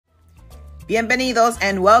Bienvenidos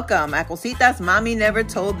and welcome a Cositas Mommy Never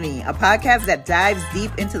Told Me, a podcast that dives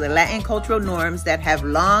deep into the Latin cultural norms that have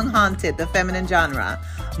long haunted the feminine genre.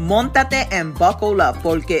 Montate and buckle up,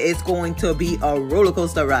 porque it's going to be a roller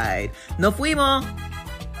coaster ride. Nos fuimos!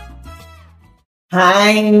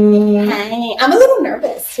 Hi. Hi. I'm a little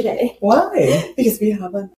nervous today. Why? Because we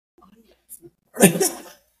have an audience member.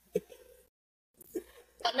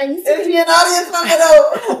 Is she an audience member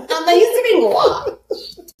though? I'm not used to being watched.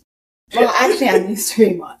 Well, actually, I'm used to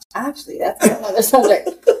being watched. Actually, that's another subject.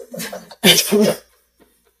 Used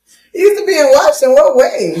to being watched in what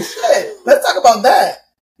way? Shit. Let's talk about that.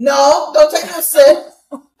 No, don't take no sip.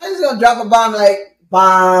 I'm just gonna drop a bomb like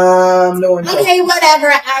bomb. No one knows. Okay,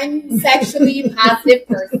 whatever. I'm a sexually positive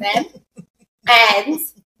person, and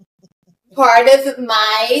part of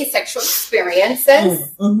my sexual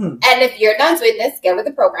experiences. Mm-hmm. And if you're not doing this, get with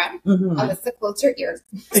the program. Mm-hmm. Unless to close your ears.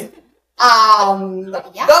 Yeah.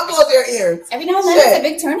 Don't close your ears. Every now and then it's a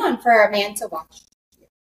big turn on for a man to watch.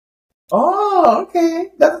 Oh,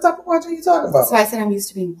 okay. That's the type of watching you talk about. So I said I'm used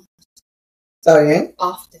to being watched. So yeah.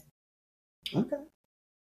 Often. Okay.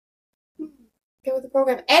 Get with the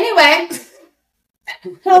program. Anyway.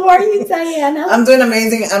 How are you, Diana? I'm doing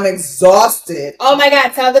amazing. I'm exhausted. Oh my God,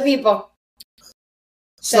 tell the people.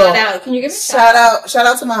 Shout out. Can you give me a shout out? Shout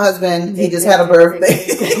out to my husband. He just had a birthday.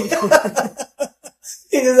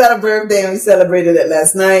 He just had a birthday and we celebrated it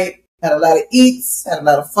last night. Had a lot of eats, had a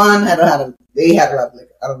lot of fun, they had a lot of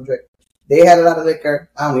liquor. I don't drink. They had a lot of liquor.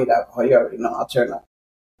 I don't need alcohol. You already know. I'll turn up.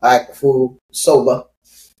 I act the fool sober.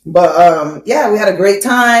 But yeah, we had a great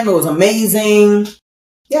time. It was amazing.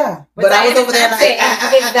 Yeah. But I was over there like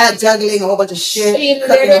juggling a whole bunch of shit. She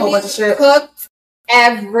cooking a whole bunch of shit. Cooked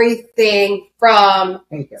everything from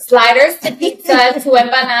sliders to pizza to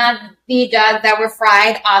empanadillas that were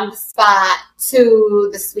fried on the spot to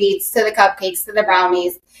the sweets to the cupcakes to the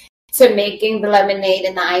brownies to making the lemonade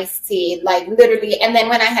and the iced tea, like literally. And then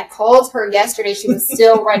when I had called her yesterday, she was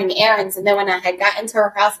still running errands. And then when I had gotten to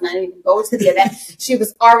her house and I didn't even go to the event, she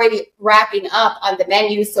was already wrapping up on the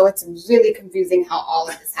menu. So it's really confusing how all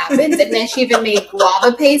of this happens. And then she even made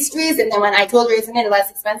guava pastries. And then when I told her isn't it less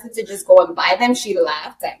expensive to just go and buy them, she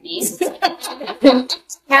laughed at me.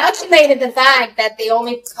 Calculated the fact that they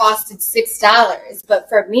only costed $6. But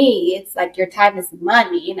for me, it's like your time is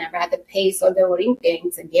money. And I'd rather pay so the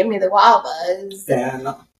Orinquen to give me the guavas. Yeah, I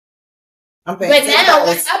know. I'm paying but now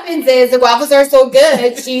what happens is the guavas are so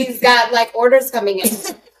good, she's got like orders coming in.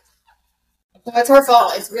 So it's her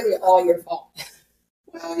fault. It's really all your fault.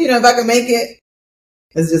 Well, you know, if I can make it,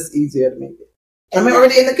 it's just easier to make it. I'm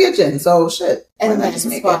already in the kitchen, so shit. And that's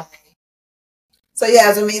why. So yeah,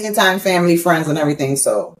 it's an amazing time, family, friends, and everything.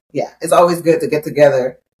 So yeah, it's always good to get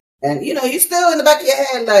together. And you know, you still in the back of your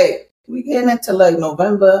head, like, we getting into like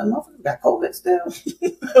November. Motherfuckers got COVID still.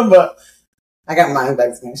 But I got my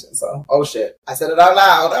vaccination, so oh shit. I said it out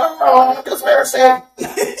loud. Oh, conspiracy.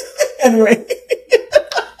 Anyway.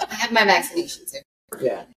 I have my vaccination too.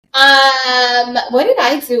 Yeah. What did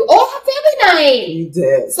I do? Oh, family night. You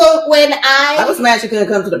did. So when I was mad you couldn't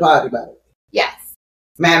come to the party, by the way. Yes.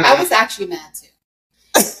 Man. I was actually mad too.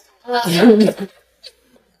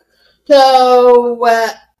 So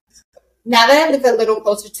now that I live a little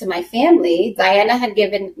closer to my family, Diana had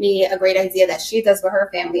given me a great idea that she does with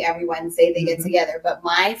her family every Wednesday. They get together. But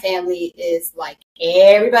my family is like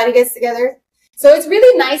everybody gets together. So it's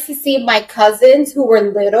really nice to see my cousins who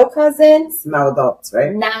were little cousins. Now adults,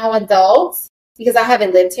 right? Now adults. Because I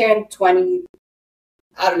haven't lived here in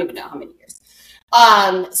I don't even know how many years.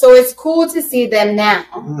 So it's cool to see them now.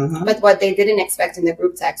 Mm-hmm. But what they didn't expect in the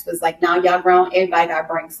group text was like, now y'all grown, everybody got to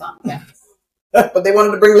bring something. But they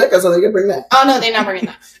wanted to bring liquor, so they could bring that. Oh, no, they're not bringing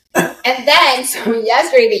that. And then, so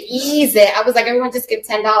yesterday, to ease it, I was like, everyone just give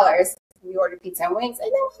 $10. We ordered pizza and wings. And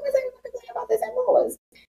then why was everyone complaining about this $10?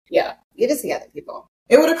 Yeah, get it together, people.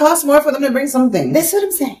 It would have cost more for them to bring something. That's what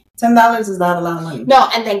I'm saying. $10 is not a lot of money. No,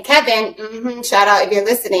 and then Kevin, shout out if you're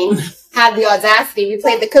listening, had the audacity. We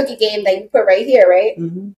played the cookie game that you put right here, right?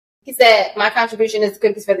 Mm-hmm. He said, my contribution is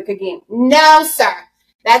cookies for the cookie game. No, sir.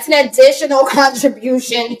 That's an additional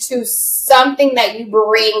contribution to something that you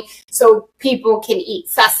bring so people can eat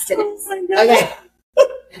sustenance. Oh okay.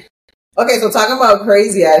 Okay, so talking about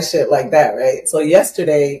crazy ass shit like that, right? So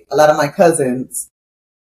yesterday, a lot of my cousins,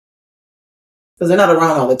 because they're not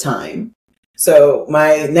around all the time. So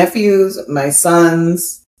my nephews, my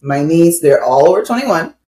sons, my niece, they're all over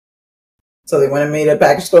 21. So they went and made a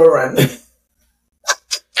package store run. And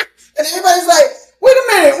everybody's like, wait a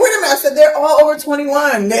minute. I said, they're all over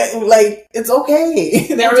 21. They're, like, it's okay.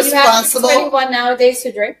 They're responsible. Do you have 21 nowadays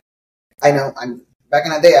to drink? I know. Back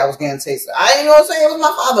in the day, I was getting tasted. I ain't gonna say it was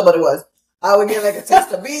my father, but it was. I would get like a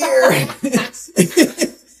taste of beer.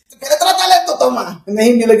 And then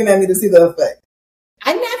he'd be looking at me to see the effect.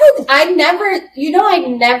 I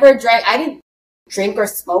never drank. I didn't drink or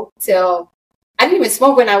smoke till, I didn't even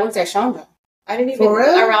smoke when I worked at Shonda. I didn't even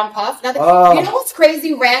around Puff. Nothing. Oh. You know what's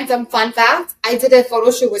crazy? Random fun fact. I did a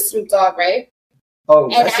photo shoot with Snoop Dogg, right? Oh,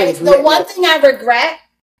 and the one thing I regret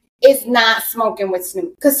is not smoking with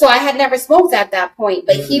Snoop. So I had never smoked at that point.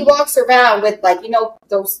 But he walks around with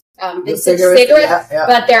those cigarettes,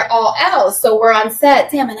 but they're all L's. So we're on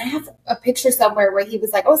set. Damn, and I have a picture somewhere where he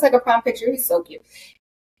was like, oh, it's like a prom picture. He's so cute.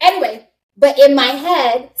 Anyway, but in my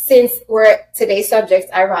head, since we're today's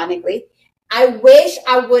subject, ironically, I wish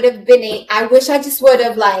I would have I wish I just would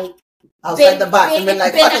have outside the box and been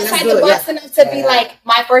like, fucking outside the box enough to be like,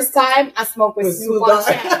 my first time I smoked with Snoop on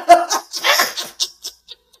set.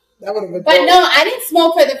 But no, I didn't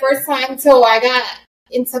smoke for the first time until I got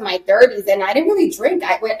into my 30s, and I didn't really drink.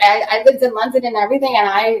 I lived in London and everything, and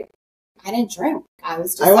I didn't drink. I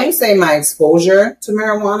was just. I want to say my exposure to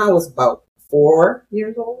marijuana was about 4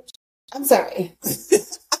 years old. I'm sorry.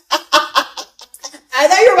 I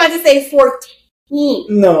thought you were about to say 14.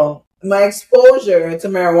 No, my exposure to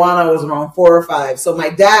marijuana was around 4 or 5. So my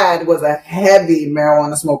dad was a heavy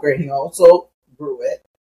marijuana smoker, and he also grew it.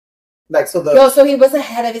 So he was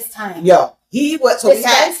ahead of his time. Yo, he was. So we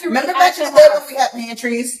had. Remember back in the day when we had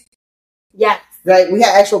pantries? Yes. Right, we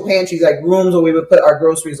had actual pantries, like rooms where we would put our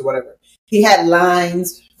groceries or whatever. He had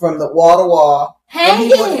lines from the wall to wall, and he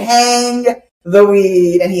would hang the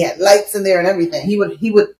weed, and he had lights in there and everything. He would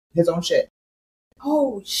his own shit.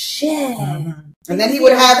 Oh shit! Mm-hmm. And then he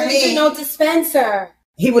would have me. No dispenser.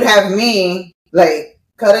 He would have me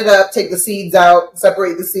cut it up, take the seeds out,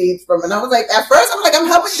 separate the seeds from it. And I was like, at first, I'm like, I'm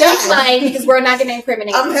helping Dad. She's lying because we're not going to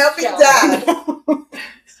incriminate. I'm helping Dad.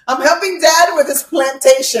 I'm helping Dad with his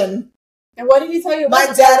plantation. And what did he tell you about?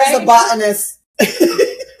 My dad is a botanist.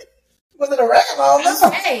 Was it a regular? I don't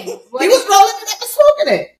know. Hey, he was rolling it up and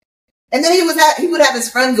smoking it. And then he would have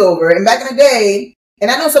his friends over. And back in the day,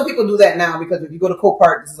 and I know some people do that now because if you go to Coke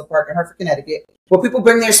Park, this is a park in Hartford, Connecticut, where people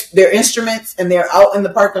bring their instruments and they're out in the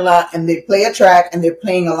parking lot and they play a track and they're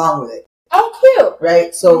playing along with it. Oh, cute.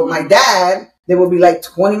 Right? So my dad, there would be 20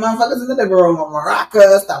 motherfuckers in the living room with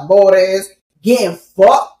maracas, tambores, getting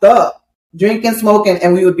fucked up, drinking, smoking,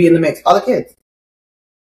 and we would be in the mix. All the kids.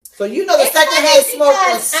 So the secondhand smoke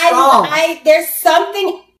was strong. There's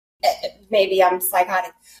something, maybe I'm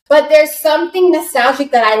psychotic, but there's something nostalgic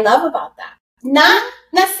that I love about that. Not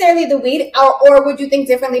necessarily the weed, or would you think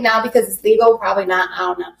differently now because it's legal? Probably not. I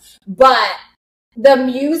don't know. But the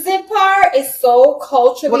music part is so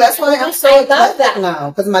culturally. Well, that's why I'm so I love that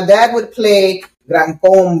now because my dad would play Gran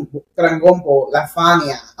Combo, La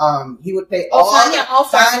Fania. He would play Fania.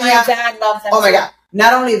 Also, my dad loves that. Oh my God!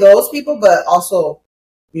 Not only those people, but also,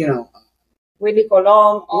 Willie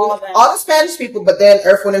Colon, all of them. All the Spanish people, but then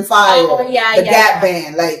Earth, Wind and Fire. Oh yeah, the Gap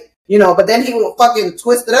Band, but then he will fucking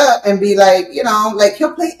twist it up and be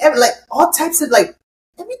he'll play all types of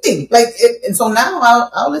everything. And so now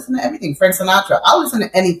I'll listen to everything. Frank Sinatra. I'll listen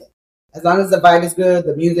to anything. As long as the vibe is good,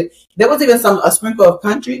 the music. There was even a sprinkle of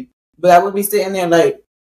country, but I would be sitting there are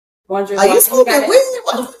you smoking weed?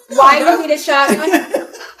 Why do you need a shotgun?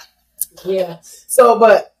 Yeah. So,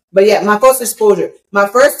 but yeah, my first exposure. My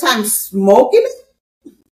first time smoking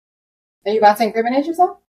it. Are you about to incriminate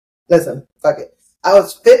yourself? Listen, fuck it. I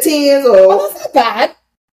was 15 years old. Oh, that's not bad.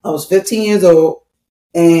 I was 15 years old,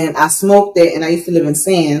 and I smoked it, and I used to live in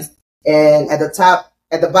Sands, and at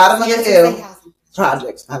the bottom of the hill, housing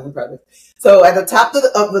projects. So at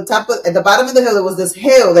the bottom of the hill, there was this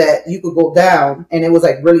hill that you could go down, and it was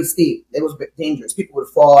really steep. It was dangerous. People would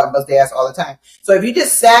fall and bust their ass all the time. So if you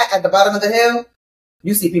just sat at the bottom of the hill,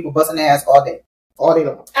 you see people busting their ass all day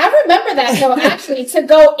long. I remember that though, actually, to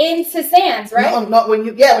go into Sands, right? No, when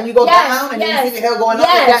you go down and you see the hill going up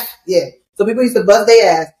like that. Yeah. So people used to bust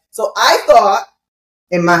their ass. So I thought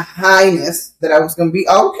in my highness that I was going to be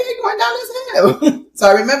okay going down this hill. So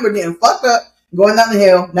I remember getting fucked up, going down the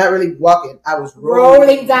hill, not really walking. I was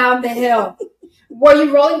rolling down the hill. Were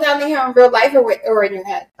you rolling down the hill in real life or in your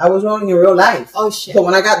head? I was rolling in real life. Oh shit. So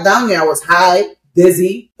when I got down there, I was high,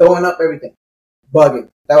 dizzy, throwing up everything. Bugging.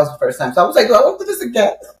 That was the first time. So I was like, do I want to do this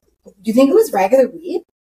again? Do you think it was regular weed?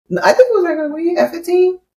 No, I think it was regular weed at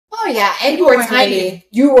 15. Oh, yeah. And you were tiny.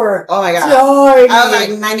 You were. Oh, my God. Tiny. I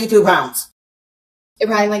was 92 pounds. You're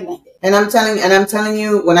probably 90. And I'm telling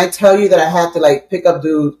you, when I tell you that I had to, pick up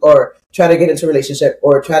dudes or try to get into a relationship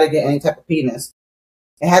or try to get any type of penis,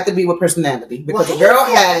 it had to be with personality. Because the girl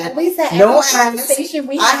had no ass.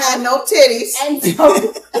 I had no titties. And so...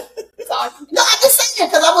 No, I'm just saying.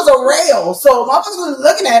 because I was a rail. So motherfuckers was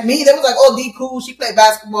looking at me. They was like, oh, D cool. She played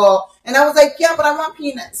basketball. And I was like, yeah, but I want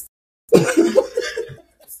peanuts. So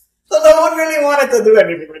no one really wanted to do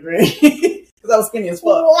anything with me. Because I was skinny as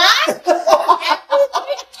fuck. What?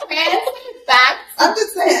 I'm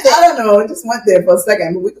just saying, I don't know. It just went there for a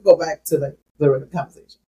second. But we could go back to the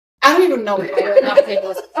conversation. I don't even know what the conversation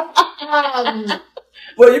was.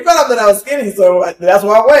 Well, you found out that I was skinny, so that's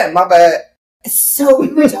where I went. My bad. So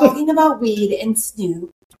we were talking about weed and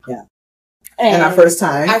Snoop. Yeah. And our first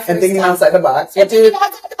time. And thinking outside the box. And thinking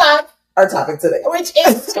outside the box. Our topic today. Which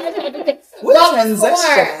is...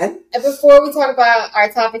 Before we talk about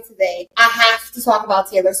our topic today, I have to talk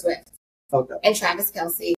about Taylor Swift. Okay. And Travis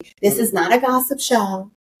Kelce. This is not a gossip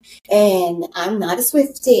show. And I'm not a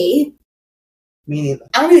Swiftie. Me neither.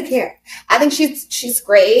 I don't really care. I think she's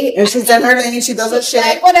great. And she's done her thing. She does her shit.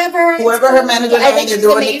 Like, whatever. Whoever her manager is, they're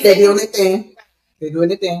doing their thing. They're doing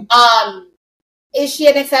their thing. Is she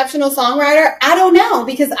an exceptional songwriter? I don't know,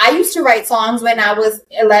 because I used to write songs when I was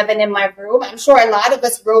 11 in my room. I'm sure a lot of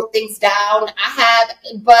us wrote things down. I have,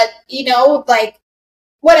 but like,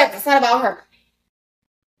 whatever. It's not about her.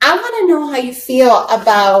 I want to know how you feel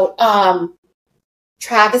about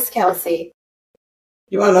Travis Kelce.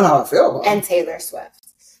 You want to know how I feel about and Taylor Swift.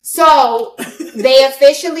 So they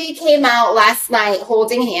officially came out last night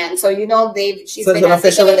holding hands. So she's been an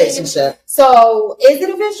official relationship. So is it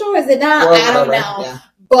official? Is it not? Well, I don't know. Yeah.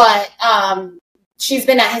 But she's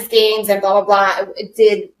been at his games and blah blah blah.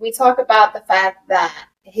 Did we talk about the fact that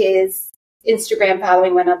his Instagram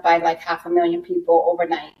following went up by like 500,000 people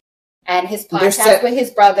overnight? And his podcast with his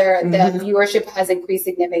brother, the viewership has increased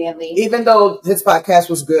significantly. Even though his podcast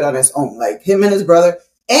was good on its own. Like him and his brother.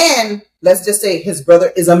 And let's just say his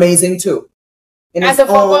brother is amazing too. As a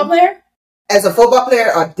football player? As a football player,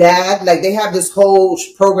 a dad. Like they have this whole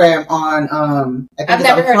program on, I've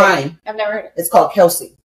never heard of it. It's called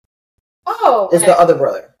Kelsey. Oh. It's the other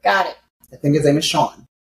brother. Got it. I think his name is Sean.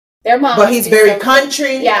 Their mom. But he's very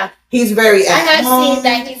country. Yeah. He's very at home. I have seen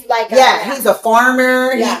that he's like he's a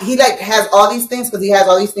farmer. Yeah. He like has all these things because he has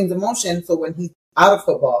all these things in motion. So when he's out of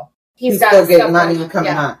football, he's still getting money and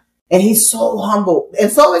coming on. And he's so humble. And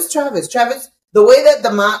so is Travis. Travis, the way that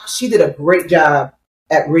the mom, she did a great job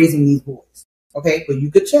at raising these boys. Okay? But you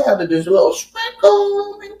could tell that there's a little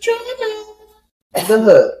sprinkle in Travis. The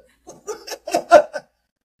hood.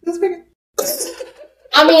 That's bigger.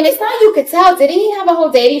 I mean, it's not you could tell. Did he have a whole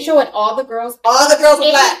dating show and all the girls? All the girls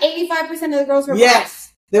were black. 85% of the girls were black.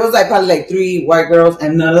 Yes. There was probably 3 white girls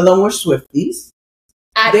and none of them were Swifties.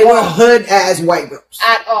 They were hood as white girls.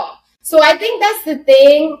 At all. So I think that's the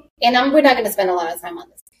thing. And we're not going to spend a lot of time on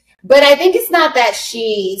this. But I think it's not that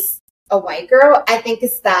she's a white girl. I think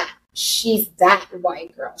it's that she's that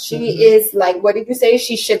white girl. She is like, what did you say?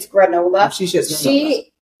 She shits granola. She shits granola.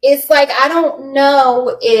 It's like, I don't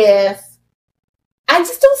know if, I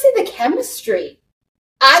just don't see the chemistry.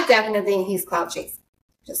 I definitely think he's clout chasing.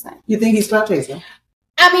 Just saying. You think he's clout chasing?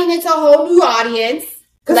 I mean, it's a whole new audience.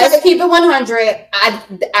 Let's keep it 100.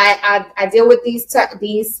 I deal with these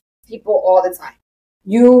people all the time.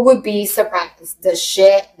 You would be surprised the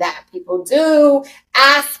shit that people do,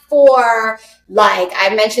 ask for. Like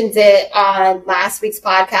I mentioned it on last week's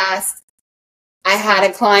podcast. I had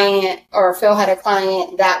a client, or Phil had a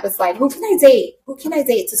client that was like, who can I date? Who can I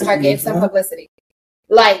date to start getting some publicity?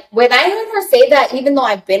 Like when I heard her say that, even though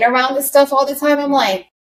I've been around this stuff all the time, I'm like,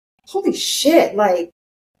 holy shit, like,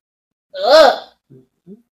 ugh.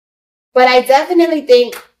 But I definitely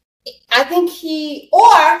think he,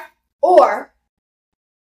 or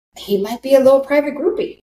he might be a little private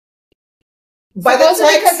groupie. By the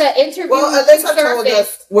text, the interview. Well, Alyssa told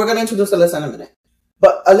us, we're going to introduce Alyssa in a minute.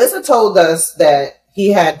 But Alyssa told us that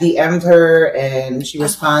he had DM'd her and she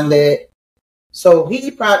responded. So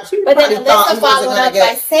he probably, but then Alyssa followed up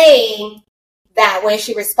by saying that when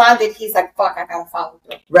she responded, he's like, fuck, I gotta follow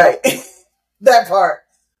through. Right. That part.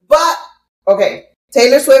 But, okay.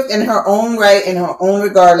 Taylor Swift in her own right, in her own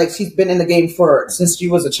regard, like she's been in the game since she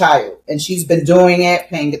was a child. And she's been doing it,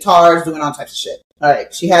 playing guitars, doing all types of shit. All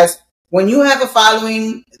right. She has, when you have a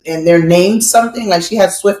following and they're named something, like she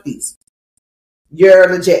has Swifties. You're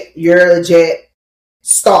a legit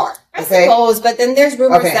star. Okay? I suppose, but then there's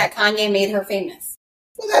rumors that Kanye made her famous.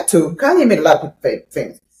 Well, that too. Kanye made a lot of people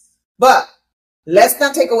famous. But let's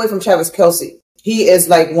not take away from Travis Kelce. He is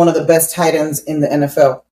like one of the best tight ends in the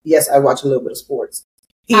NFL. Yes, I watch a little bit of sports.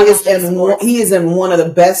 He is in one of the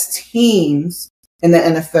best teams in the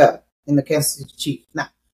NFL, in the Kansas City Chiefs. Now,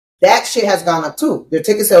 that shit has gone up too. Their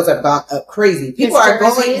ticket sales have gone up crazy. People are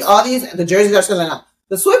going, the jerseys are selling out.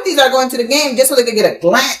 The Swifties are going to the game just so they can get a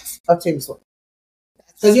glance of Taylor Swift.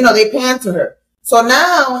 Because, they pan to her. So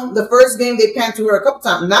now, the first game they panned to her a couple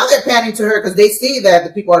times. Now they're panning to her because they see that the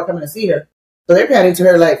people are coming to see her. So they're panning to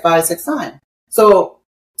her like 5-6 times. So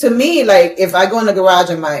to me, like, if I go in the garage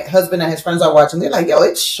and my husband and his friends are watching, they're like, yo,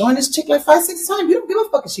 it's showing this chick like 5-6 times. You don't give a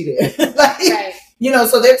fuck if she there. Like, right. You know,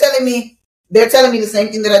 so they're telling me the same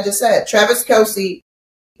thing that I just said. Travis Kelce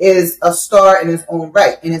is a star in his own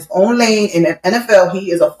right. In his own lane, in the NFL,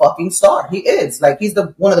 he is a fucking star. He is. Like, he's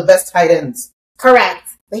one of the best tight ends. Correct.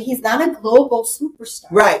 But he's not a global superstar.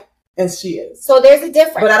 Right. And she is. So there's a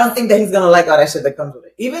difference. But I don't think that he's going to like all that shit that comes with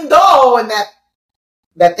it. Even though, in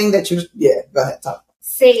that thing that you, yeah, go ahead, talk.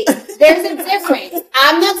 See, there's a difference.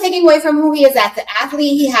 I'm not taking away from who he is as an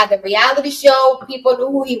athlete. He had the reality show. People knew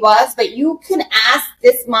who he was. But you can ask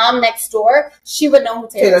this mom next door. She would know who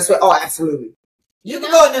Taylor Swift is. Oh, absolutely. You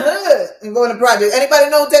can go in the hood and go in the project. Anybody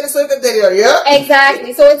know Taylor Swift? Yeah.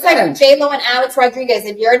 Exactly. So it's like J-Lo and Alex Rodriguez.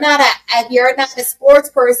 If you're not a sports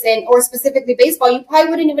person or specifically baseball, you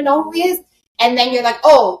probably wouldn't even know who he is. And then you're like,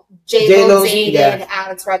 oh, J-Lo dated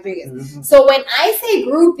Alex Rodriguez. Mm-hmm. So when I say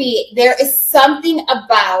groupie, there is something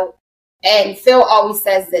about, and Phil always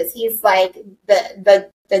says this, he's like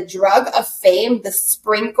the drug of fame, the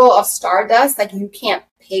sprinkle of stardust, like you can't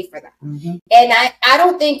pay for that. Mm-hmm. And I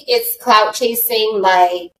don't think it's clout chasing,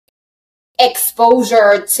 like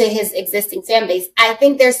exposure to his existing fan base. I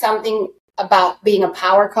think there's something about being a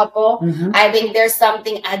power couple. Mm-hmm. I think there's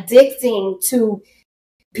something addicting to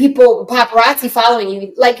people, paparazzi following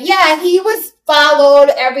you. Like, yeah, he was followed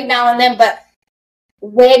every now and then, but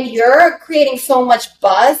when you're creating so much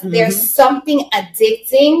buzz, mm-hmm. there's something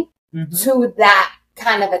addicting mm-hmm. to that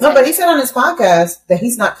kind of attention. No, but he said on his podcast that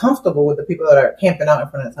he's not comfortable with the people that are camping out in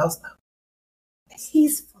front of his house now.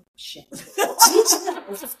 He's full of shit.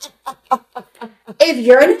 If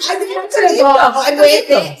you're not comfortable with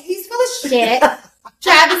it, he's full of shit.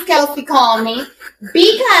 Travis Kelce called me.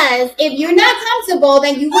 Because if you're not comfortable,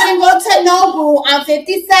 then you wouldn't go to Nobu on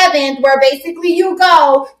 57th, where basically you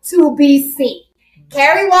go to be seen.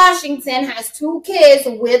 Kerry Washington has 2 kids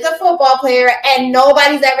with a football player, and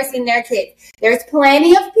nobody's ever seen their kids. There's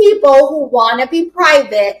plenty of people who want to be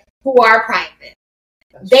private who are private.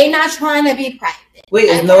 They're not trying to be private. Wait,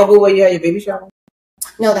 is Nobu where you had your baby shower?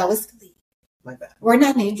 No, that was Philippe. My bad. We're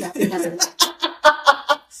not name dropping nothing.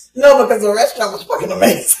 No, because the restaurant was fucking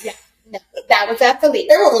amazing. Yeah. No, that was at Philippe.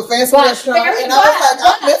 It was a fancy restaurant, and I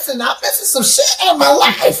was like, I'm missing some shit out of my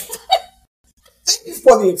life. Thank you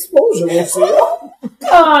for the exposure,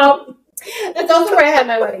 that's also where I had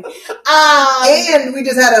my wedding. And we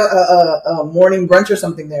just had a morning brunch or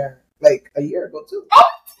something there, like a year ago too. Oh,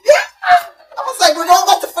 yeah! I was like, we're going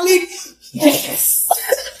back to Philippe. Yes.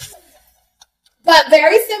 But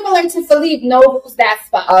very similar to Philippe, Nobu's that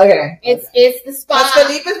spot. Okay. It's the spot. But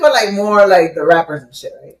Philippe is for like more like the rappers and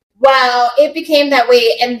shit, right? Well, it became that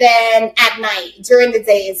way, and then at night, during the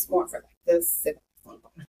day, it's more for like the civilized.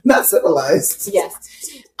 Not civilized. Yes.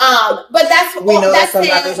 But that's all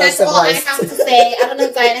I have to say. I don't know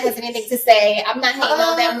if Diana has anything to say. I'm not hating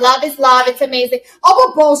on them. Love is love. It's amazing. Oh,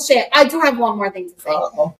 but bullshit. I do have one more thing to say.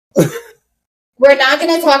 We're not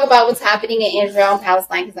going to talk about what's happening in Israel and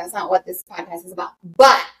Palestine because that's not what this podcast is about.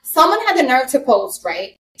 But someone had the nerve to post,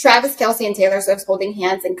 right? Travis Kelce and Taylor Swift holding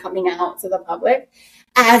hands and coming out to the public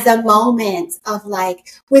as a moment of like,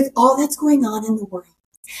 with all that's going on in the world,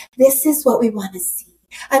 this is what we want to see.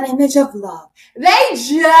 An image of love. They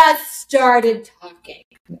just started talking.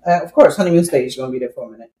 Of course, honeymoon stage is going to be there for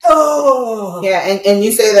a minute. Oh! Yeah, and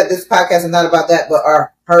you say that this podcast is not about that, but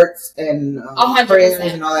our hearts and prayers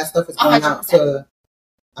and all that stuff is going 100%. Out to,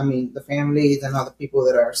 the families and all the people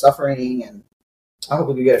that are suffering, and I hope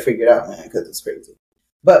we can get it figured out, man, because it's crazy.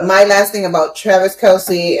 But my last thing about Travis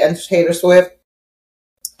Kelce and Taylor Swift,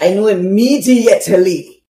 I knew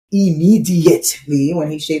immediately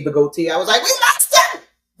when he shaved the goatee, I was like,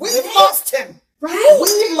 We've lost him. Right?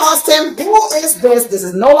 We've lost him. Who is this? This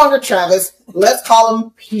is no longer Travis. Let's call him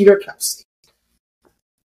Peter Kelce.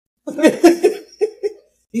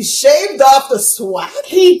 He shaved off the swag.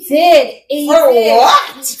 He did.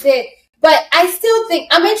 What? He did. But I still think,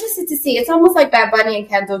 I'm interested to see. It's almost like Bad Bunny and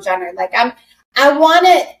Kendall Jenner. Like, I want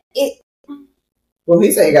it. Well,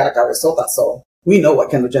 he said he got a cabezota, so we know what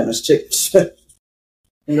Kendall Jenner's chick.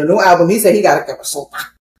 In the new album, he said he got a cabezota.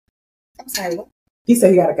 I'm sorry, what? He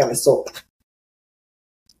said he got a cabezota.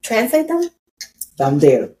 Translate that? Down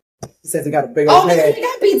there. He says he got a big old head. He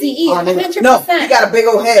got BDE. 100%. No, he got a big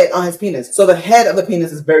old head on his penis. So the head of the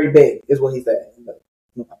penis is very big, is what he said.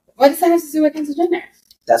 What does that have to do with Kendall Jenner?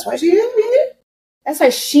 That's why she is here. That's why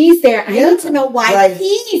she's there. I need to know why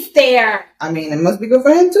he's there. It must be good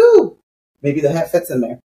for him too. Maybe the head fits in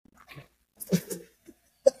there.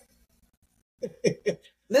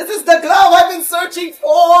 This is the glove I've been searching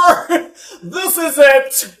for. This is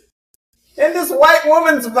it. In this white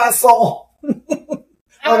woman's vessel.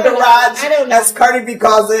 Or garage, as Cardi B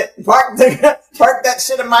calls it. Park that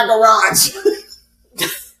shit in my garage.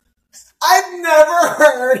 I've never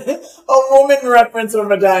heard a woman reference her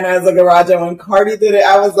vagina as a garage, and when Cardi did it,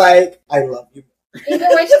 I was like, I love you. Even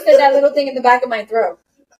when she said that little thing in the back of my throat.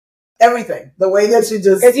 Everything. The way that she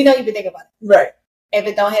just... Because you know you've been thinking about it. Right. If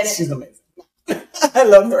it don't hit it. She's amazing. I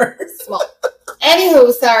love her. Well,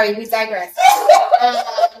 anywho, sorry, we digress.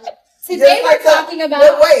 Today we're talking about...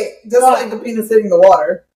 But wait, just like the penis hitting the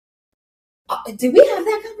water. Did we have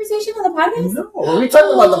that conversation on the podcast? No. We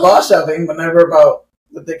talked about the ball shoving, but never about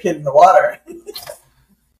the dick hitting the water. Do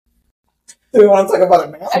we want to talk about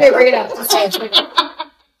it now? Okay, bring it up.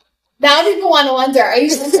 Now people want to wonder, are you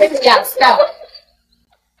serious? Yes, no.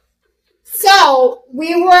 So,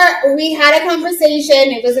 we had a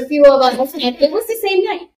conversation, it was a few of us, and it was the same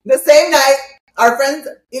night. The same night, our friends,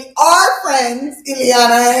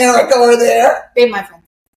 Ileana and Erica were there. They're my friends.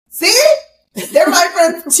 See? They're my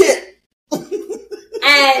friends too.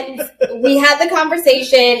 And we had the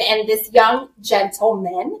conversation, and this young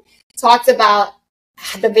gentleman talked about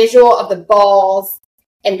the visual of the balls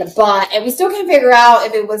and the butt, and we still can't figure out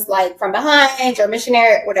if it was like from behind or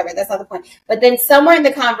missionary, whatever. That's not the point. But then somewhere in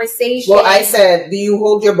the conversation, well, I said, "Do you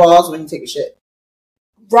hold your balls when you take a shit?"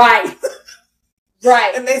 Right,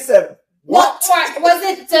 right. And they said, "What?" No, was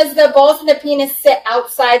it? Does the balls and the penis sit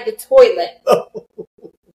outside the toilet?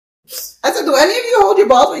 I said, "Do any of you hold your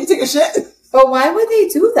balls when you take a shit?" But why would they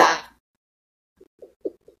do that?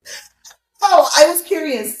 Oh, I was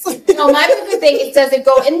curious. No, my bigger thing is, does it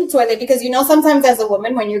go in the toilet? Because, you know, sometimes as a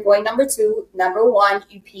woman, when you're going number 2, number 1,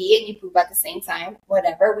 you pee and you poop at the same time.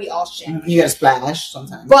 Whatever, we all shit. You get a splash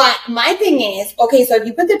sometimes. But my thing is, okay, so if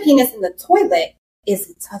you put the penis in the toilet, is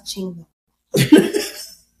it touching the...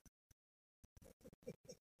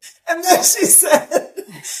 And then she said,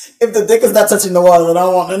 if the dick is not touching the water, then I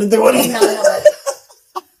don't want nothing to do with it. No.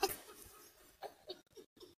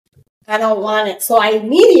 I don't want it. So I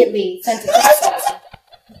immediately sent a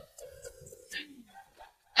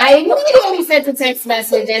text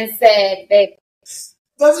message. And said, babe,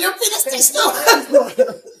 does your penis taste no?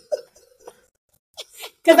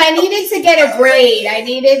 Because I needed to get a braid. I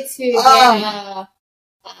needed to get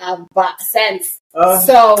a sense.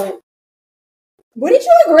 So, what did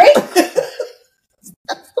you agree?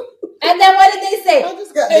 And then what did they say?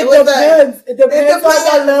 It depends on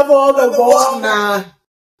the level of the ball. Nah.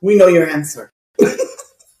 We know your answer.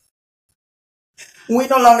 We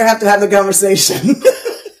no longer have to have the conversation.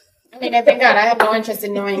 I mean, I thank God I have no interest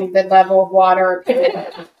in knowing the level of water.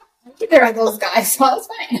 There are those guys, so it's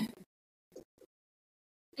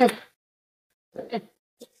fine.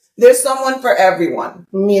 There's someone for everyone.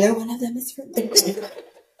 Neither one of them is for me. Thank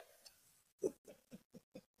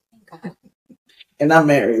God. And I'm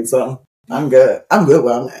married, so I'm good. I'm good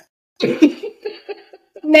where I'm at.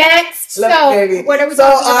 Next. Look, so, baby. What are we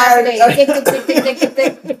talking about today?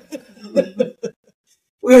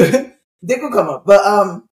 Dick will come up. But,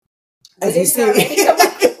 as you see. And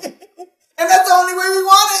that's the only way we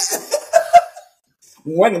want it.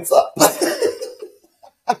 When it's up.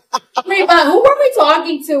 Wait, but who were we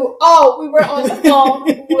talking to? Oh, we were on the phone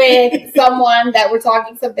with someone that we're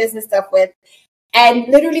talking some business stuff with. And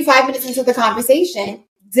literally 5 minutes into the conversation,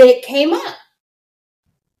 Dick came up.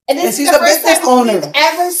 And this is the first time we've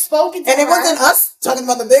ever spoken to her. And it wasn't us talking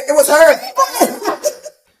about the dick, it was her. And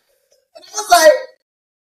I was like,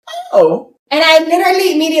 oh. And I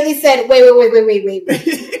literally immediately said, wait.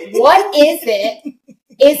 What is it?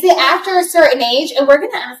 Is it after a certain age? And we're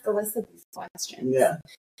going to ask Alyssa these questions. Yeah.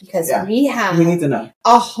 Because we need to know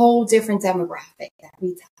a whole different demographic that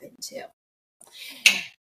we tap into.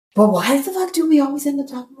 But why the fuck do we always end up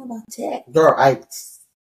talking about dick? Girl,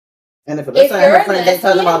 and if you're her friend, they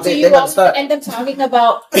talking about dick, they gotta start. End up talking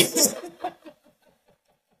about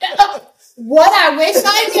what I wish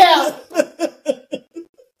I knew.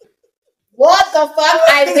 What the fuck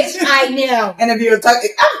I wish I knew. And if you're talking,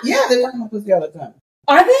 yeah, they're talking about pussy all the time.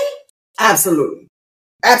 Are they? Absolutely.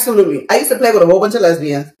 Absolutely. I used to play with a whole bunch of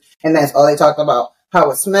lesbians, and that's all they talked about. How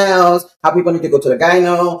it smells, how people need to go to the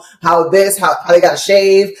gyno, how they gotta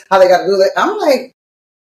shave, how they gotta do that. I'm like,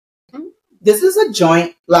 this is a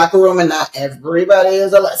joint locker room, and not everybody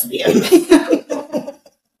is a lesbian.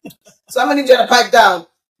 Somebody need you to pipe down.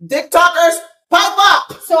 Dick talkers, pipe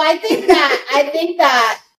up. So I think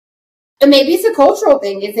that and maybe it's a cultural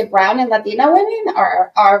thing. Is it brown and Latina women,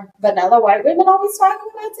 or are vanilla white women always talking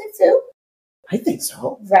about it too? I think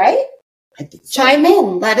so. Right? I think so. Chime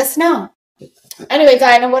in. Let us know. Anyway,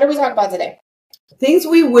 Diana, what are we talking about today? Things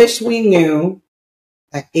we wish we knew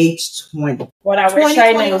at age 20. What I 20, wish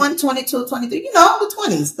I knew. 21, 22, 23. You know, the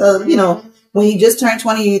 20s. You know, when you just turn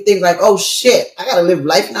 20, you think like, oh shit, I gotta live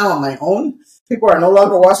life now on my own. People are no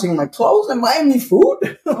longer washing my clothes and buying me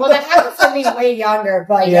food. Well, that happened to me way younger,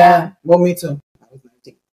 but yeah. Well, me too. I was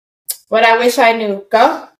 19. What I wish I knew.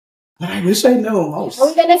 Go. What I wish I knew most. Are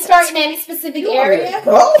we going to start in any specific area?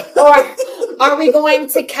 Go. Or are we going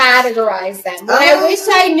to categorize them? What I wish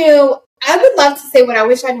I knew, I would love to say what I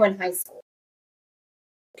wish I knew in high school.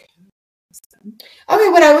 Okay,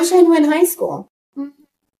 what I wish I knew in high school.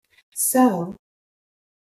 So,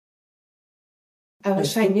 I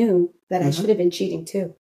wish I knew that I should have been cheating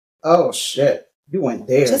too. Oh, shit. You went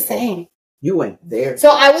there. Just saying. You went there. So,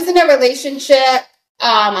 I was in a relationship.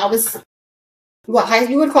 I was,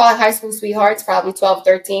 you would call it high school sweethearts, probably 12,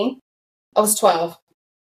 13. I was 12.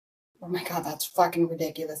 Oh my God, that's fucking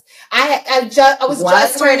ridiculous. I was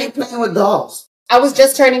just turning. Playing with dolls? I was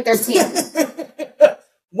just turning 13.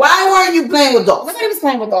 Why weren't you playing with dolls? Nobody was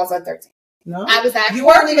playing with dolls at 13. No, I was actually. You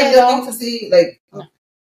weren't even looking to see like. No.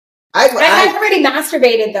 I had already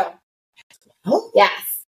masturbated though. Oh?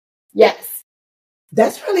 Yes.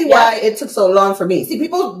 That's really why it took so long for me. See,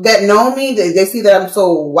 people that know me, they see that I'm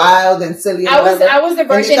so wild and silly. And I was a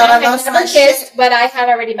virgin. I had never kissed, but I had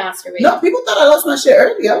already masturbated. No, people thought I lost my shit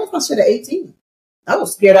early. I lost my shit at 18. I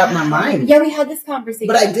was scared out of my mind. Yeah, we had this conversation.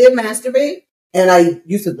 But I did masturbate, and I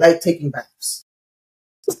used to like taking baths.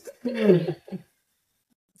 After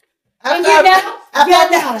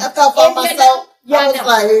I felt myself, I was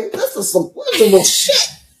like, this is some wonderful shit.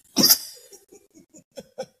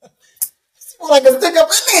 Well, I can stick up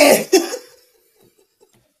in there.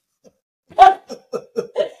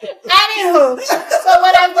 Anywho, so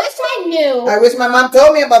what I wish I knew. I wish my mom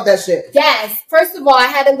told me about that shit. Yes. First of all, I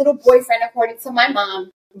had a little boyfriend according to my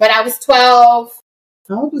mom, but I was 12.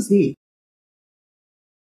 How old was he?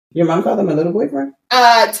 Your mom called him a little boyfriend?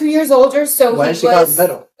 2 years older, so why did she call him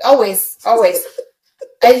little? Always.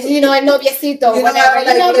 You know, noviecito, whatever. I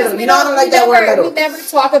don't like that word little. We never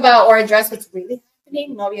talk about or address what's really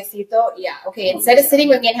happening. Noviecito, yeah, okay. Instead of sitting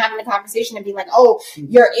with me and having a conversation and being like, "Oh,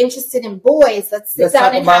 you're interested in boys. Let's sit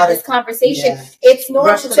down and have this conversation." Yeah. It's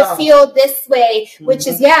normal to feel this way, which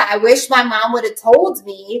is, I wish my mom would have told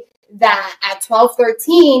me that at 12,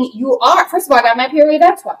 13, you are. First of all, I got my period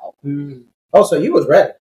at 12. Oh, so you was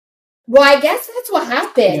ready. Well, I guess that's what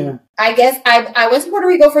happened. Yeah. I guess I went to Puerto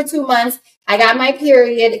Rico for 2 months. I got my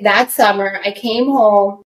period that summer. I came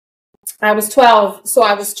home. I was 12, so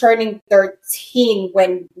I was turning 13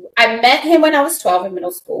 when I met him when I was 12 in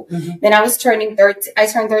middle school. Then I was turning 13. I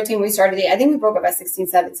turned 13 when we started dating. I think we broke up at 16,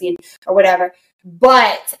 17 or whatever.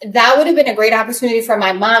 But that would have been a great opportunity for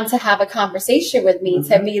my mom to have a conversation with me,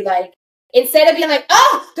 to be like, instead of being like,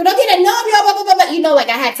 oh, tú no tienes novio, blah, blah, blah, blah. You know, like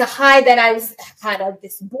I had to hide that I had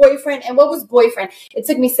this boyfriend. And what was boyfriend? It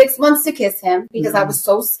took me 6 months to kiss him because I was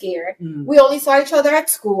so scared. We only saw each other at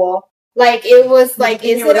school. Like, it was like,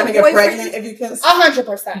 is it a boyfriend? Get pregnant if you kiss?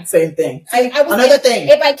 100%. Same thing. Another thing.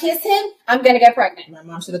 If I kiss him, I'm going to get pregnant. My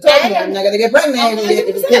mom should have told me I'm not going to get pregnant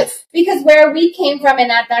if you kiss. Because where we came from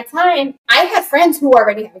and at that time, I had friends who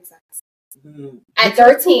already had sex. At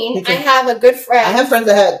 13, I have a good friend. I have friends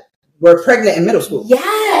that were pregnant in middle school.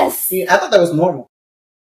 Yes. I thought that was normal.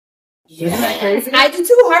 Isn't that crazy? I did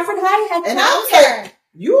too. Hartford High had and I was like,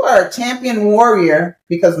 you are a champion warrior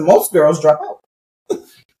because most girls drop out.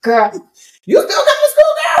 Girl. You still come to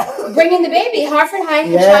school, girl. Bringing the baby. Hartford High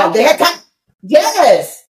had childcare.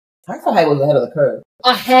 Yes. Hartford High was ahead of the curve.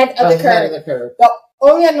 Ahead of the curve. The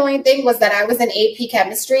only annoying thing was that I was in AP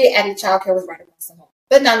chemistry and childcare was right across the hall.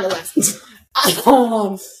 But nonetheless.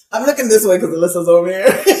 I'm looking this way because Alyssa's over here.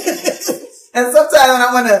 And sometimes I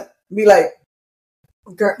want to be like,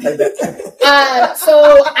 girl, like that.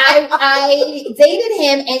 So I dated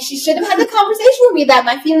him, and she should have had the conversation with me that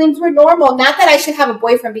my feelings were normal. Not that I should have a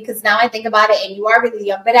boyfriend, because now I think about it, and you are really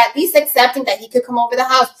young, but at least accepting that he could come over the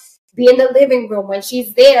house, be in the living room when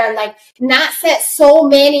she's there, like not set so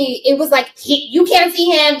many. It was like you can't see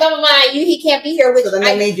him, blah blah blah. He can't be here. Which so then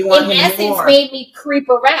that made you want him essence more. Made me creep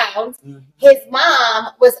around. His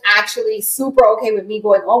mom was actually super okay with me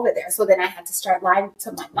going over there. So then I had to start lying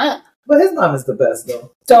to my mom. But his mom is the best,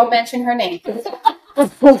 though. Don't mention her name.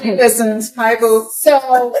 Listen, hi boo.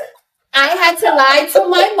 So I had to lie to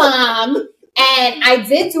my mom. And I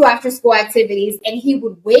did do after school activities, and he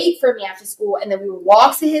would wait for me after school, and then we would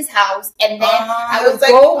walk to his house, and then I would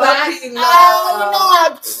go back.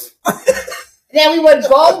 Then we would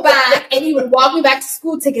go back, and he would walk me back to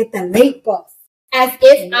school to get the late bus, as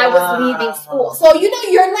if I was leaving school. So, you know,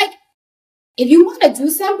 you're like, if you want to do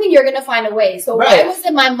something, you're going to find a way. So why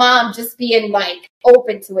wasn't my mom just being like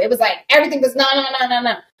open to it? It was like everything was no.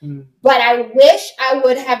 But I wish I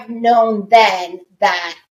would have known then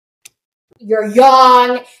that you're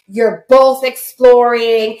young, you're both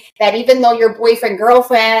exploring, that even though you're boyfriend,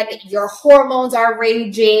 girlfriend, your hormones are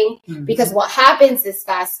raging. Because what happens is,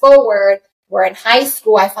 fast forward, we're in high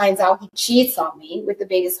school, I find out he cheats on me with the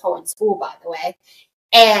biggest hoe in school, by the way.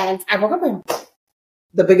 And I broke up with him.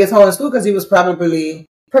 The biggest hoe in school because he was probably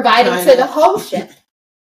providing to the whole shit.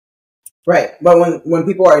 Right. But when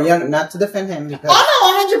people are young, not to defend him. Because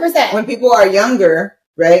oh, no, 100%. When people are younger,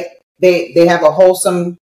 right, they have a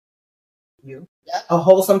wholesome a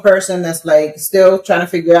wholesome person that's like still trying to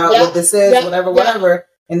figure out what this is, whatever.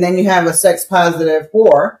 And then you have a sex positive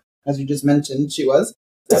whore, as you just mentioned, she was.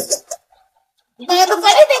 But the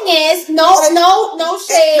funny thing is, no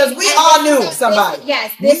shade. Because we all knew somebody.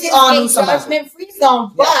 This is a judgment-free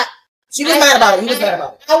zone. But she was mad about it. He was mad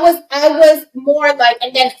about it. I was more like,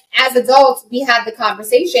 and then as adults, we had the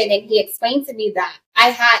conversation, and he explained to me that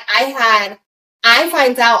I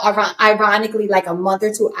find out ironically like a month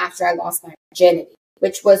or two after I lost my virginity,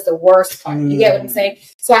 which was the worst part. You get what I'm saying?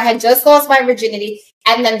 So I had just lost my virginity.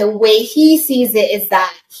 And then the way he sees it is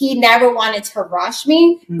that he never wanted to rush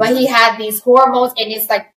me, but he had these hormones, and it's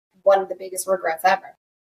like one of the biggest regrets ever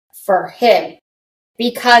for him,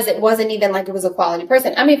 because it wasn't even like it was a quality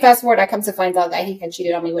person. I mean, fast forward, I come to find out that he had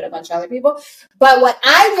cheated on me with a bunch of other people. But what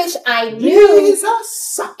I wish I knew, it is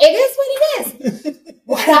what it is.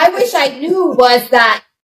 What I wish I knew was that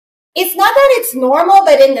it's not that it's normal,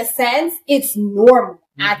 but in the sense, it's normal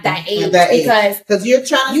at that age. Because you're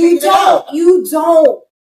trying to figure it out.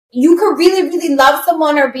 You could really, really love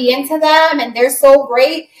someone or be into them, and they're so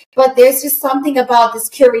great, but there's just something about this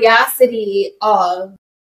curiosity of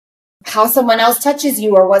how someone else touches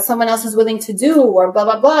you, or what someone else is willing to do, or blah,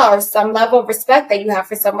 blah, blah, or some level of respect that you have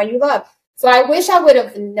for someone you love. So I wish I would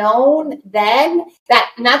have known then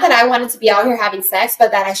that, not that I wanted to be out here having sex, but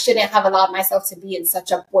that I shouldn't have allowed myself to be in such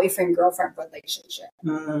a boyfriend-girlfriend relationship.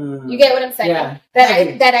 You get what I'm saying? Yeah.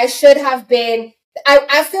 That I should have been,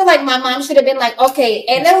 I feel like my mom should have been like, okay,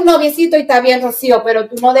 él es un noviecito y está bien, Rocío, pero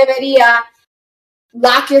tú no deberías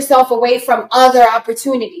lock yourself away from other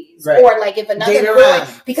opportunities. Right. Or like if another boy,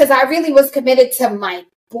 because I really was committed to my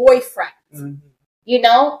boyfriend. You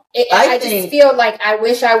know? I just feel like I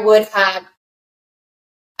wish I would have,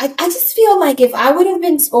 I just feel like if I would have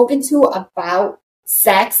been spoken to about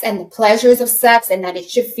sex and the pleasures of sex, and that it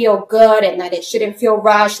should feel good, and that it shouldn't feel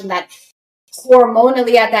rushed, and that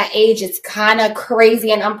hormonally at that age it's kind of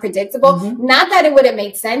crazy and unpredictable. Not that it would have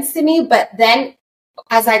made sense to me, but then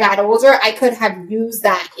as I got older, I could have used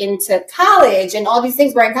that into college and all these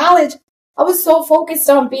things. Where in college, I was so focused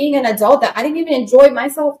on being an adult that I didn't even enjoy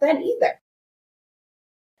myself then either.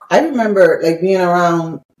 I remember like being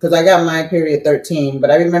around, because I got my period at 13,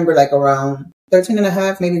 but I remember like around 13 and a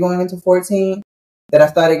half, maybe going into 14, that I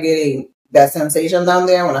started getting that sensation down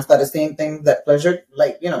there when I started seeing things that pleasured,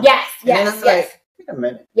 like, you know. Yes. Like, wait a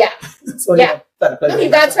minute. So you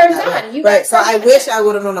got turned on. Right. So I wish I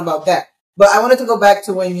would have known about that. But I wanted to go back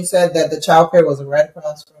to when you said that the childcare was right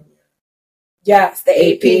across from you. Yes, the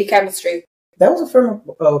AP chemistry. That was a form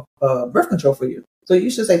of birth control for you. So you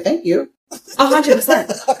should say thank you. 100%.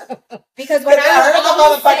 Because when I heard the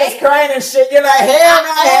motherfuckers crying and shit, you're like,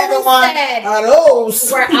 hell no,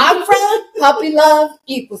 where I'm from, puppy love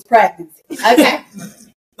equals pregnancy. Okay.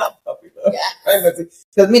 Not puppy love. Pregnancy.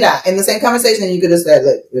 Because mira, in the same conversation, you could have said,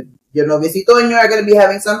 look, if your noviecito and you are going to be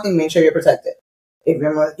having something, make sure you're protected. If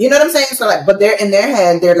you're, you know what I'm saying? So like, but they're in their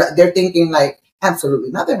head, they're thinking like,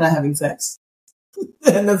 absolutely not. They're not having sex.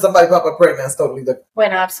 And then somebody pop up pregnant. That's totally different.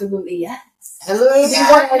 When absolutely yes. We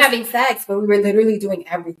weren't having sex, but we were literally doing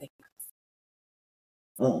everything.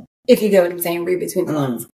 If you get what I'm saying, read between the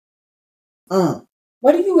lines.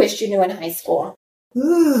 What do you wish you knew in high school?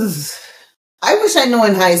 I wish I knew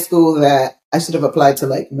in high school that I should have applied to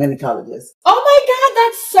like many colleges. Oh my God,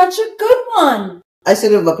 that's such a good one. I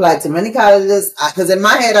should have applied to many colleges because in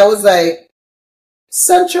my head I was like,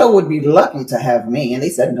 Central would be lucky to have me, and they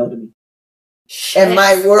said no to me. Shit. And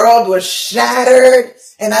my world was shattered,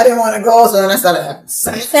 and I didn't want to go, so then I started having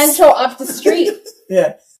sex. Central up the street.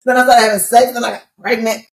 Yeah. Then I started having sex, and I got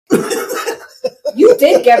pregnant. You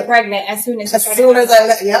did get pregnant as soon as as soon as I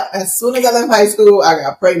left high school, I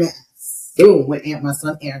got pregnant. Boom, with my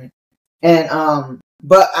son Aaron. And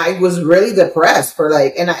but I was really depressed for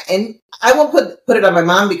like, and I won't put it on my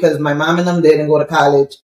mom because my mom and them didn't go to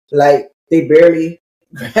college. Like they barely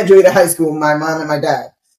graduated high school. My mom and my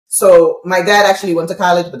dad. So my dad actually went to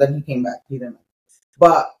college, but then he came back. He didn't.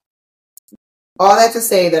 But all that to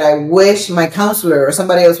say that I wish my counselor or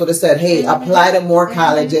somebody else would have said, hey, apply to more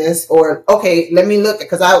colleges, or, okay, let me look,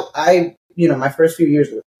 because I, my first few years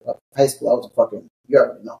of high school, I was a fucking, you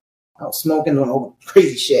already know, I was smoking, doing all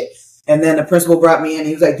crazy shit. And then the principal brought me in.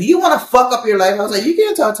 He was like, do you want to fuck up your life? I was like, you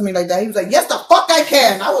can't talk to me like that. He was like, yes, the fuck I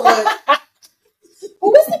can. I was like, who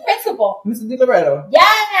was the principal? Mr. DiLoretto.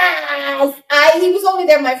 Yes! He was only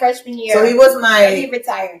there my freshman year. So he was he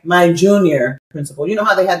retired. My junior principal. You know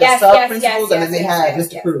how they had the sub-principals and then they had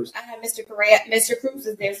Mr. Cruz. I had Mr. Correa. Mr. Cruz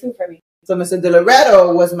is there too for me. So Mr.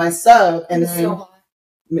 DiLoretto was my sub. And then so hot.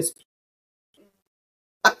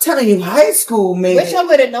 I'm telling you, high school made Wish I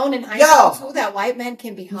would have known in high school too that white men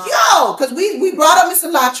can be hot. Because we brought up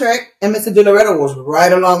Mr. Lautrec and Mr. DiLoretto was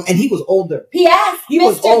right along, and he was older. P.S. He Mr.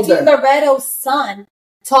 was older. DiLoretto's son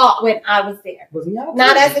taught when I was there. Was he out?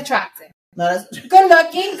 Not as attractive. Not as good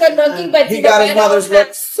looking, but he got his mother's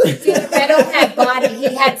looks. DiLoretto had body.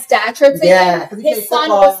 He had stature to him. His son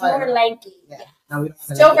was more lanky. Yeah.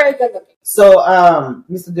 Still very good looking. So,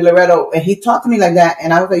 Mr. DiLoretto, and he talked to me like that,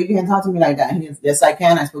 and I was like, you can't talk to me like that. And he was, yes, I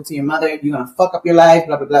can. I spoke to your mother. You're going to fuck up your life,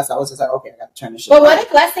 blah, blah, blah. So I was just like, okay, I got to turn this shit But what a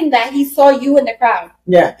blessing that he saw you in the crowd.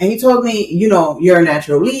 Yeah, and he told me, you're a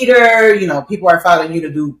natural leader. People are following you to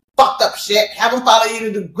do fucked up shit. Have them follow you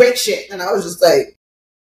to do great shit. And I was just like,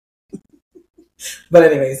 but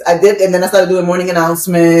anyways, I did, and then I started doing morning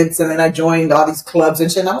announcements, and then I joined all these clubs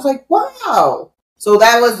and shit, and I was like, wow. So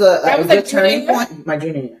that was the turning point, my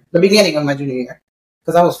junior year, the beginning of my junior year,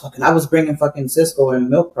 because I was bringing fucking Cisco and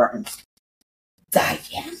milk cartons.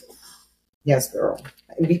 Diana. Yes, girl.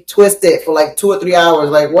 I'd be twisted for like 2 or 3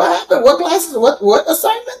 hours. Like, what happened? What classes? What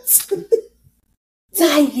assignments?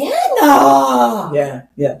 Diana.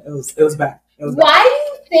 Yeah. It was bad. Why do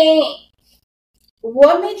you think?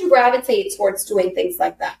 What made you gravitate towards doing things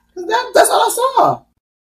like that? That's all I saw.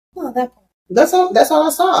 Oh, that. That's all I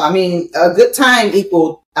saw. I mean, a good time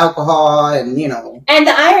equaled alcohol and, And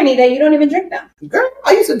the irony that you don't even drink them. Girl,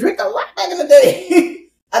 I used to drink a lot back in the day.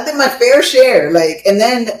 I did my fair share. And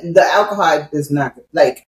then the alcohol is not,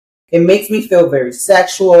 it makes me feel very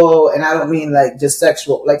sexual. And I don't mean, just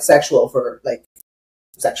sexual, sexual for,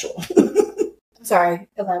 sexual. I'm sorry,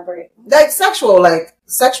 elaborate. Sexual,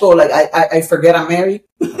 I forget I'm married.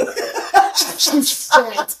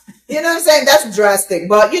 You know what I'm saying? That's drastic,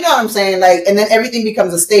 but you know what I'm saying? And then everything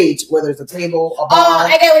becomes a stage, whether it's a table, a bar. Oh,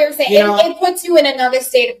 I get what you're saying. It puts you in another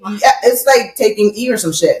state of mind. Yeah, it's like taking E or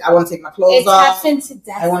some shit. I want to take my clothes off. Into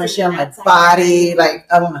I want to share my body.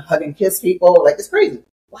 I want to hug and kiss people. It's crazy.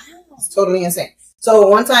 Wow. It's totally insane. So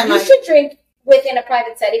one time you should drink within a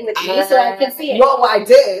private setting with me so I can see it. Well, I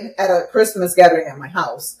did at a Christmas gathering at my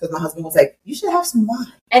house because my husband was like, you should have some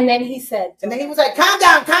wine. And then he said. And then he was like, calm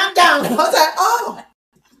down. I was like, oh.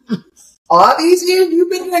 All these years you've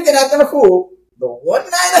been drinking acting a fool. The one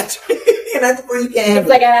night I drank and acting a fool, you can't have it.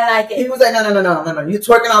 Like, I like it. He was like, no. You're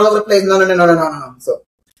twerking all over the place. No. So,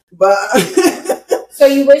 but. So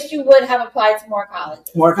you wish you would have applied to more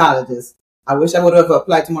colleges? More colleges. I wish I would have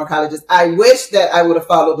applied to more colleges. I wish that I would have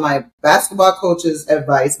followed my basketball coach's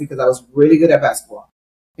advice because I was really good at basketball.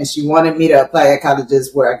 And she wanted me to apply at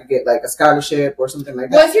colleges where I could get a scholarship or something like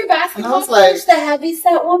that. Was your basketball coach the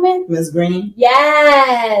heavyset woman? Miss Green?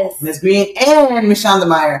 Yes. Miss Green and Miss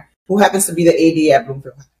Shonda who happens to be the AD at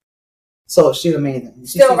Bloomfield. So she's amazing.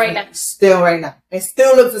 Still right now. It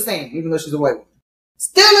still looks the same, even though she's a white woman.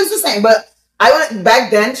 Still looks the same. But back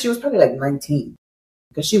then, she was probably 19.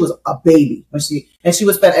 Because she was a baby she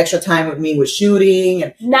would spend extra time with me with shooting,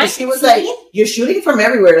 and she was like, "You're shooting from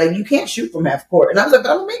everywhere. You can't shoot from half court." And I was like,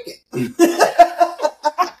 "But I'm gonna make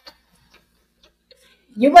it."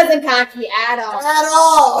 You wasn't cocky at all. At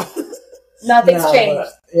all. Nothing's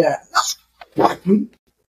changed. Yeah.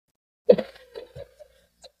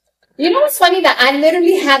 You know what's funny? That I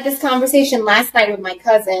literally had this conversation last night with my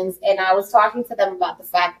cousins, and I was talking to them about the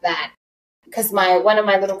fact that. Because one of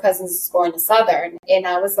my little cousins is going to Southern. And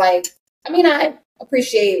I was like, I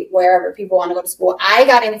appreciate wherever people want to go to school. I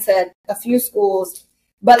got into a few schools,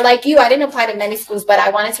 but like you, I didn't apply to many schools, but I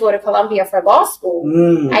wanted to go to Columbia for law school.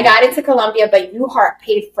 I got into Columbia, but UHeart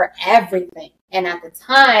paid for everything. And at the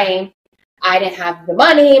time, I didn't have the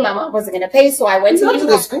money. My mom wasn't going to pay, so I went to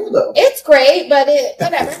the school, though. It's great, but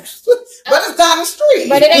whatever. But it's down the street.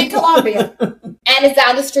 But it ain't Columbia. And it's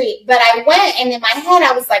down the street. But I went, and in my head,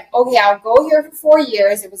 I was like, okay, I'll go here for 4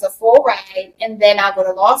 years. It was a full ride. And then I'll go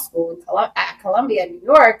to law school at Columbia, New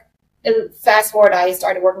York. And fast forward, I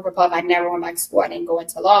started working for Puff. I never went back to school. I didn't go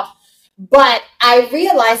into law. But I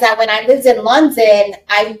realized that when I lived in London,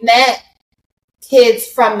 I met kids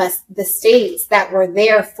from the States that were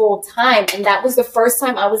there full time. And that was the first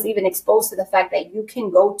time I was even exposed to the fact that you can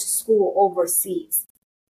go to school overseas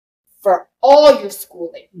for all your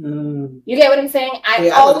schooling. You get what I'm saying? I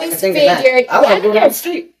always figured, right,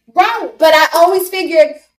 but I always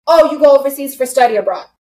figured, oh, you go overseas for study abroad.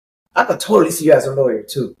 I could totally see you as a lawyer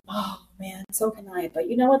too. Oh man, so can I. But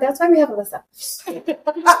you know what? That's why we have Alyssa.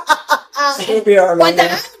 But the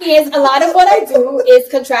irony is, a lot of what I do is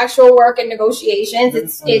contractual work and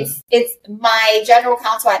negotiations. It's my general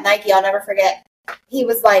counsel at Nike. I'll never forget. He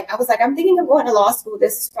was like, I was like, I'm thinking of going to law school.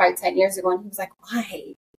 This is probably 10 years ago. And he was like,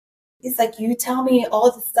 why? He's like, you tell me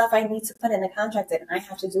all the stuff I need to put in the contract and I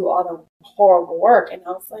have to do all the horrible work. And I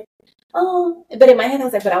was like, oh. But in my head, I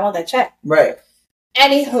was like, but I want that check. Right.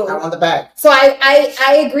 Anywho. I want the bag. So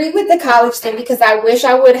I agree with the college thing because I wish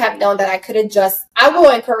I would have known that I could have I will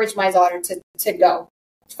encourage my daughter to go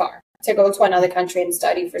far, to go to another country and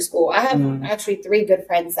study for school. I have actually 3 good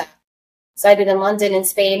friends that studied in London and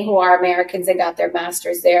Spain who are Americans and got their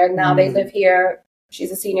masters there. And now they live here. She's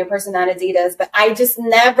a senior person at Adidas. But I just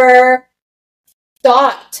never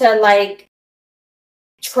thought to like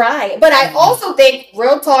try. But I also think,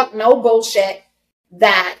 real talk, no bullshit,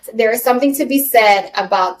 that there is something to be said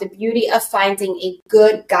about the beauty of finding a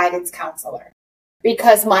good guidance counselor.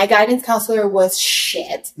 Because my guidance counselor was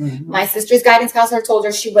shit. My sister's guidance counselor told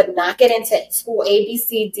her she would not get into school A, B,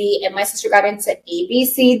 C, D. And my sister got into A, B,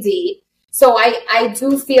 C, D. So I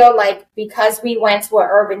do feel like because we went to an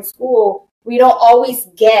urban school, we don't always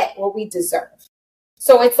get what we deserve.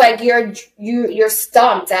 So it's like you're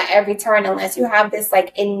stumped at every turn unless you have this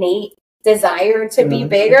like innate desire to be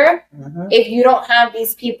bigger. If you don't have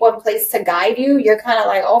these people in place to guide you, you're kind of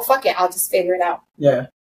like, oh, fuck it, I'll just figure it out. Yeah.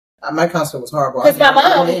 My counselor was horrible. Because my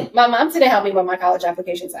mom didn't help me with my college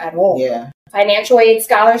applications at all. Yeah. Financial aid,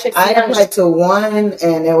 scholarships. I applied to one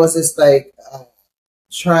and it was just like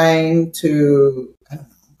trying to,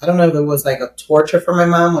 I don't know if it was like a torture for my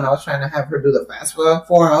mom when I was trying to have her do the FAFSA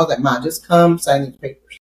form. I was like, Mom, just come sign these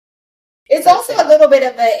papers. It's also a little bit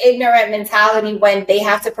of an ignorant mentality when they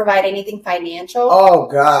have to provide anything financial. Oh,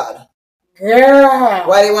 God. Girl.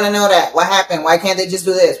 Why do you want to know that? What happened? Why can't they just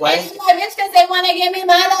do this? Why? It's my bitch because they want to give me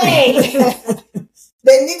money.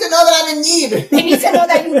 They need to know that I'm in need. They need to know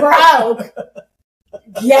that you broke.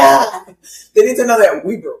 Yeah. They need to know that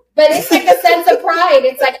we broke. But it's like a sense of pride.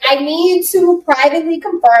 It's like, I need to privately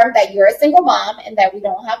confirm that you're a single mom and that we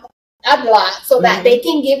don't have a lot so that they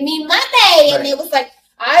can give me money. Right. And it was like,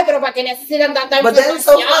 ay, pero para que necesitan tanta información. But then it's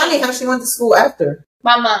so funny how she went to school after.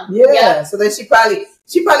 My mom. Yeah. So then she probably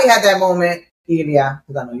had that moment. Yeah,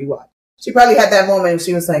 because I know you watch. She probably had that moment and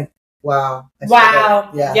she was like, wow.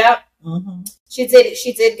 Wow. Yeah. Yep. She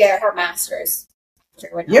did get her master's.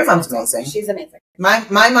 Your mom's amazing. She's amazing. My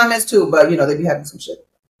mom is too, but you know, they be having some shit.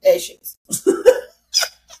 Issues.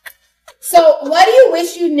 So what do you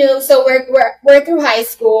wish you knew? So we're through high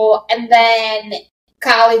school and then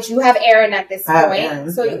college. You have Aaron at this point.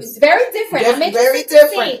 Aaron, so it's very different. Very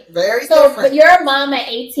different. Very different. But you're a mom at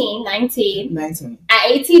 18, 19. 19. At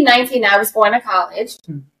 18, 19, I was going to college.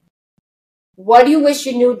 What do you wish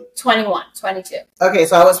you knew 21, 22? Okay,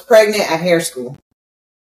 so I was pregnant at hair school.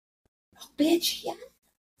 Oh, bitch, yeah.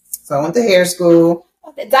 So I went to hair school.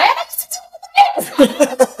 Diana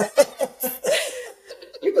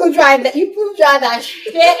You blew dry that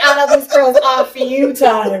shit out of this girl's a few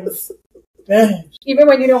times. Even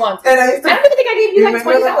when you don't want to. And I don't even think I gave you like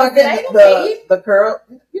 $20. Did I pay the curl?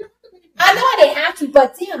 I know I didn't have to,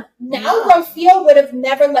 but damn, now Raphael would have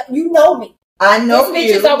never let you know me. I know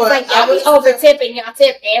these bitches, I was like, y'all be over tipping, y'all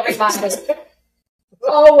tip everybody.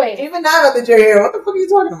 Always. Even now that you're here, what the fuck are you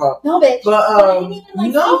talking about? No, bitch. But I didn't even,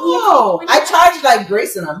 like, no, I charged like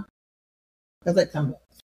Grayson them. That's like $10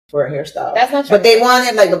 for a hairstyle. That's not true. But they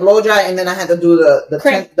wanted like the blow dry, and then I had to do the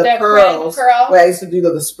curls. Curl. Where I used to do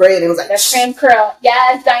the spray, and it was like the trim curl.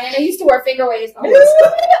 Yes, Diana used to wear finger waves.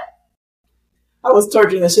 I was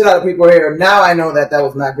torturing the shit out of people's hair. Now I know that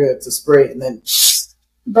was not good to spray and then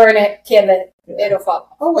burn it, kill it. It'll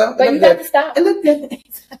fall. Oh well, but you got to stop. It looked good.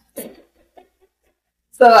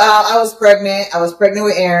 So I was pregnant. I was pregnant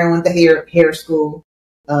with Aaron. Went to hair school.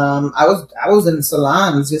 I was in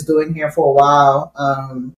salons just doing hair for a while.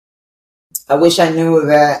 I wish I knew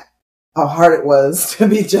that how hard it was to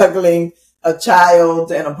be juggling a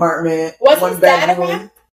child, an apartment, one bedroom.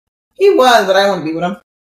 He was, but I want to be with him.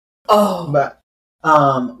 Oh, but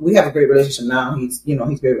we have a great relationship now. He's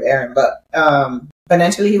great with Aaron, but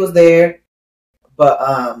financially he was there,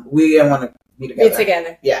 but we didn't want to be together. Be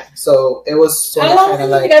together. Yeah. So it was sort how long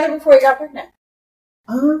were you together before you got pregnant?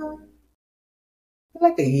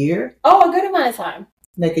 Like a year. Oh, a good amount of time.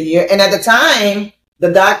 Like a year. And at the time,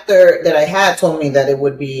 the doctor that I had told me that it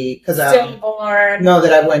would be because stillborn. No,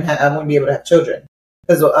 that I wouldn't be able to have children.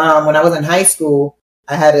 Because when I was in high school,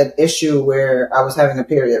 I had an issue where I was having a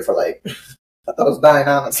period for like, I thought I was dying,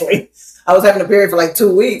 honestly. I was having a period for like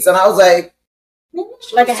 2 weeks, and I was like,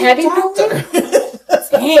 like a heavy doctor.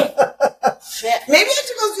 Shit. Maybe I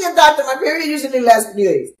should go see a doctor. My period usually lasts 3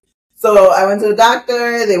 days. So I went to the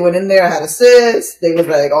doctor. They went in there. I had a cyst. They was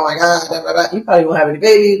like, "Oh my god, blah, blah, blah. You probably won't have any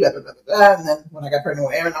babies." Blah, blah, blah, blah, blah. And then when I got pregnant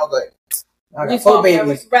with Aaron, I was like, "I got 4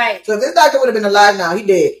 babies." Right. So if this doctor would have been alive now, he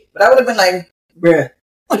dead. But I would have been like, "Bruh,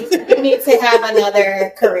 you need to have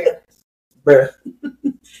another career." Bruh.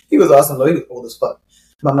 He was awesome though. He was old as fuck.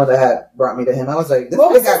 My mother had brought me to him. I was like,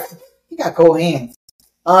 he got cold hands.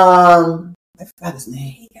 I forgot his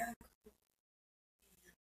name.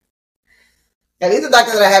 At least the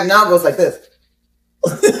doctor that I have now goes like this.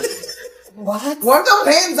 What? Warm those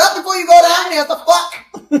hands up before you go down there. What the fuck?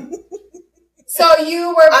 So you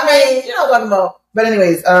were. I mean, you know what I'm talking about. But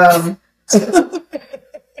anyways,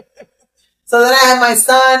 so then I had my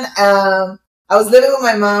son. I was living with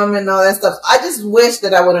my mom and all that stuff. I just wish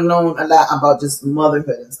that I would have known a lot about just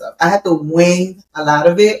motherhood and stuff. I had to wing a lot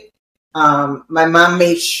of it. My mom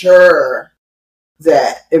made sure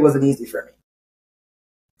that it wasn't easy for me.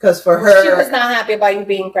 Because for her... She was not happy about you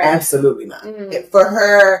being pregnant. Absolutely not. For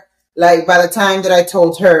her, like, by the time that I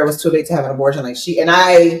told her it was too late to have an abortion, like,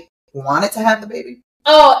 I wanted to have the baby.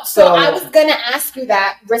 Oh, so I was going to ask you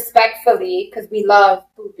that respectfully, because we love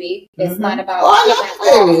Poopy. It's not about him at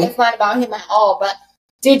all. It's not about him at all. But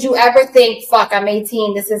did you ever think, fuck, I'm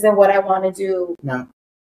 18, this isn't what I want to do? No.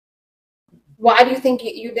 Why do you think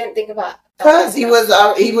you didn't think about it? Because he was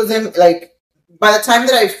in, like, by the time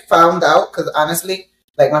that I found out, because honestly,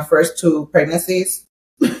 like my first 2 pregnancies,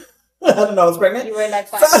 I don't know, I was pregnant. You were like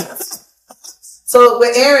 5. So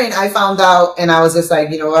with Aaron, I found out, and I was just like,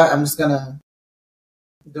 you know what, I'm just gonna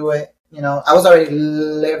do it. You know, I was already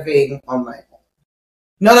living on my own.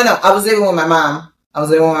 No. I was living with my mom. I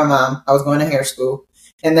was going to hair school,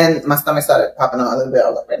 and then my stomach started popping out a little bit. I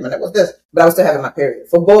was like, wait a minute, what's this? But I was still having my period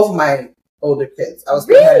for both of my older kids. I was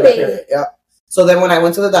still having my period. Yeah. So then when I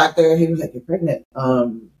went to the doctor, he was like, "You're pregnant.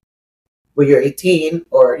 Well, you're 18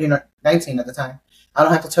 or 19 at the time. I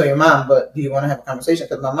don't have to tell your mom, but do you want to have a conversation?"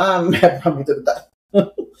 Because my mom had brought me to the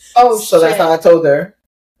doctor. Oh, so that's how I told her.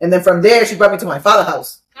 And then from there, she brought me to my father's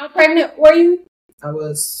house. How pregnant were you? I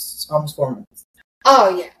was almost 4 months.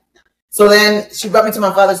 Oh, yeah. So then she brought me to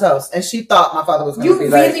my father's house, and she thought my father was going to be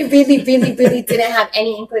like... You really didn't have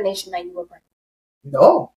any inclination that you were pregnant?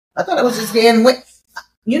 No. I thought I was just gaining weight.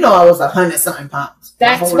 I was 100-something pounds.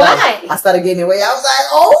 That's why. Life. I started gaining weight. I was like,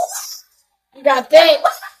 oh... You got thick.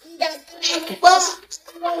 Then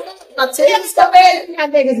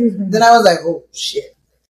I was like, oh, shit.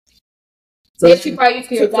 So then she brought you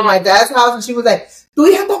to your to my dad's house, and she was like, "Tu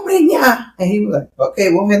hija está preñada." And he was like,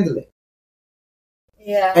 "Okay, we'll handle it."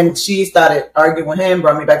 Yeah. And she started arguing with him,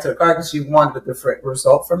 brought me back to the car because she wanted a different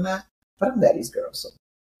result from that. But I'm daddy's girl, so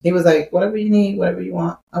he was like, "Whatever you need, whatever you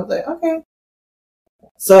want." I was like, "Okay."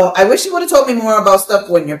 So I wish you would have told me more about stuff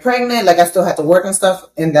when you're pregnant. Like I still had to work and stuff,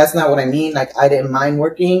 and that's not what I mean. Like I didn't mind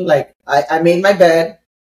working. Like I made my bed.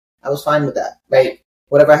 I was fine with that. Like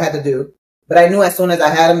whatever I had to do. But I knew as soon as I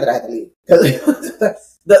had him that I had to leave. Because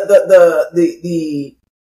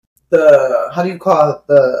the how do you call it?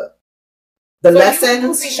 The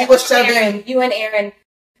lessons she was shoving. You and Aaron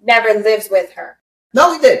never lives with her.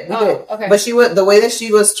 No, we did. We did. Okay. But the way that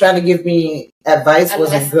she was trying to give me advice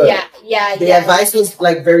wasn't good. Yeah. The advice was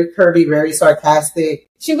like very curvy, very sarcastic.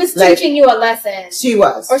 She was teaching you a lesson. She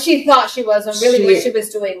was. Or she thought she was, and really what she was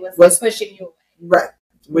doing was pushing you away. Right.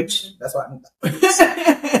 Which, that's why I moved out.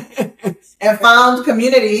 And found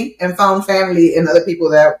community and found family and other people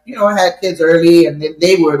that, had kids early, and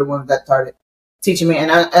they were the ones that started teaching me.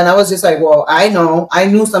 And I was just like, well, I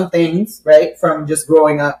knew some things, right, from just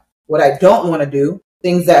growing up, what I don't want to do,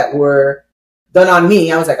 things that were done on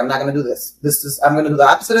me. I was like, I'm not going to do this. I'm going to do the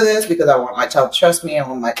opposite of this because I want my child to trust me. I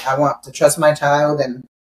want to trust my child. And,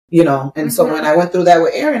 and so when I went through that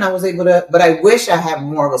with Aaron, I was able to, but I wish I had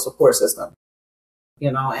more of a support system.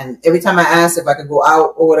 And every time I asked if I could go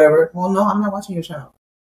out or whatever, well, no, I'm not watching your child.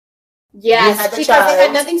 Yes, because it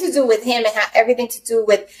had nothing to do with him. It had everything to do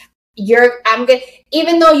with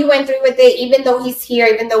even though you went through with it, even though he's here,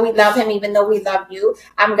 even though we love him, even though we love you,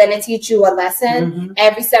 I'm going to teach you a lesson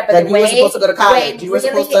every step of the way. You were supposed to go to college. You were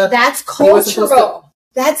supposed to. That's cultural.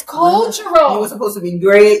 That's cultural. You were supposed to be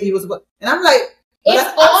great. And I'm like,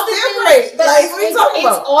 it's all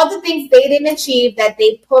the things they didn't achieve that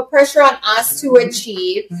they put pressure on us to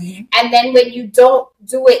achieve. And then when you don't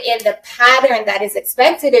do it in the pattern that is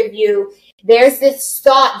expected of you, there's this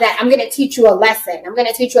thought that I'm going to teach you a lesson. I'm going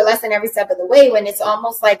to teach you a lesson every step of the way, when it's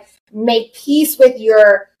almost like make peace with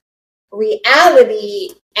your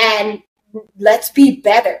reality and let's be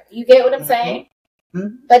better. You get what I'm saying?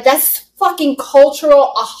 Mm-hmm. But that's fucking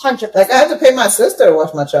cultural 100%. Like, I had to pay my sister to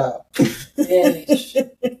watch my child.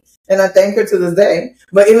 And I thank her to this day.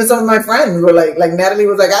 But even some of my friends were like Natalie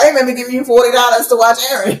was like, I remember giving you $40 to watch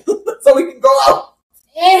Aaron so we can go out.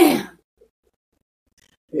 Damn.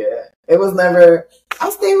 Yeah. It was never,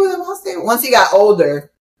 I'll stay with him. Once he got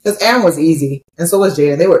older, because Aaron was easy. And so was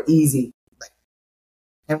Jaden. They were easy.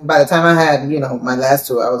 And by the time I had, my last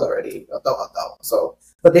two, I was already adult. So,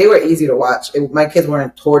 but they were easy to watch. My kids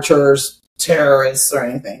weren't torturers, terrorists, or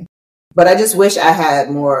anything. But I just wish I had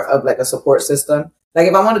more of like a support system. Like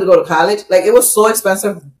if I wanted to go to college, like it was so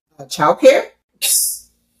expensive. Childcare.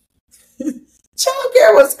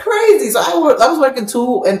 Childcare was crazy. So I was working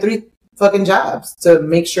 2 and 3 fucking jobs to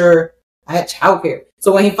make sure I had childcare.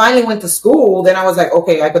 So when he finally went to school, then I was like,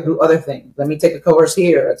 okay, I could do other things. Let me take a course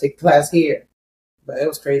here, or take a class here. But it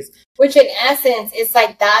was crazy. Which in essence, it's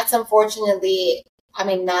like that's unfortunately, I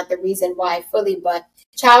mean, not the reason why fully, but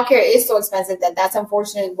childcare is so expensive that's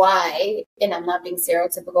unfortunately why, and I'm not being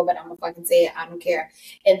stereotypical, but I'm gonna fucking say it, I don't care.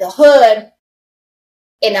 In the hood,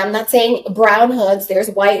 and I'm not saying brown hoods,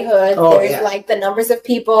 there's white hoods, there's like the numbers of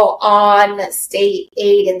people on state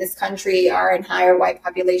aid in this country are in higher white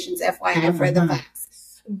populations, FYI for the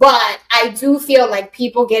facts. But I do feel like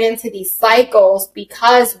people get into these cycles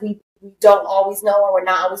because we don't always know, or we're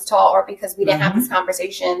not always taught, or because we didn't have these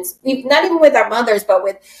conversations. Not even with our mothers, but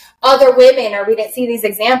with other women, or we didn't see these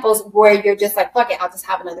examples where you're just like, fuck it, I'll just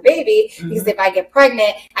have another baby because if I get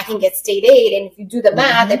pregnant, I can get state aid. And if you do the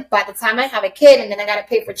math, if by the time I have a kid and then I got to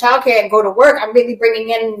pay for childcare and go to work, I'm really bringing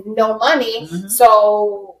in no money.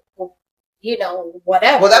 So,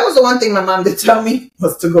 whatever. Well, that was the one thing my mom did tell me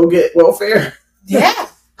was to go get welfare. Yeah.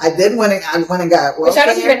 I did when I got welfare. Which I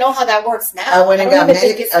don't even know how that works now. I went and got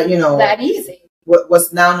that easy.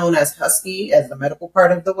 What's now known as Husky, as the medical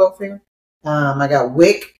part of the welfare. I got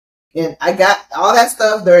WIC, and I got all that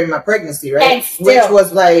stuff during my pregnancy, right? And still, which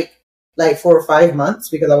was like 4 or 5 months,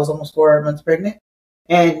 because I was almost 4 months pregnant.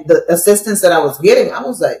 And the assistance that I was getting, I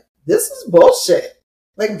was like, this is bullshit.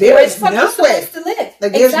 Like, there is no way to live.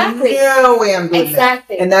 Like, there's no way I'm doing that.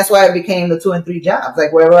 And that's why I became the 2 and 3 jobs,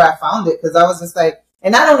 like wherever I found it, because I was just like.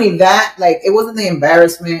 And not only that, like, it wasn't the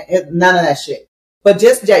embarrassment, none of that shit. But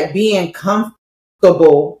just like being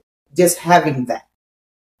comfortable just having that.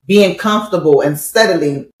 Being comfortable and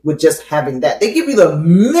settling with just having that. They give you the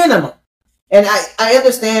minimum. And I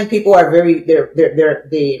understand people are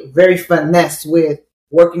they're very finesse with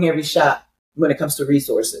working every shot when it comes to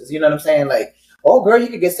resources. You know what I'm saying? Like, oh, girl, you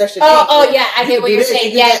could get Section 8. Oh, yeah, I get what you're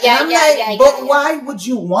saying. Yeah. But why would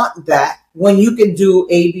you want that when you can do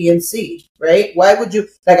A, B, and C, right? Why would you,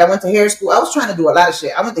 like, I went to hair school. I was trying to do a lot of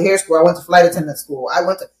shit. I went to hair school. I went to flight attendant school.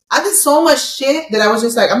 I did so much shit that I was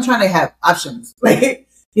just like, I'm trying to have options, like,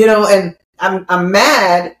 and I'm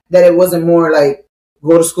mad that it wasn't more like,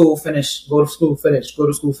 go to school, finish, go to school, finish, go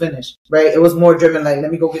to school, finish, right? It was more driven like, let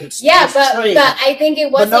me go get it. Yeah, but I think it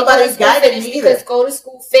wasn't. But nobody's guided me either. Because go to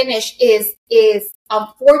school, finish is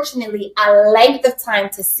unfortunately a length of time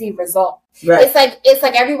to see results. Right. It's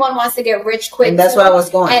like everyone wants to get rich quick. And that's where I was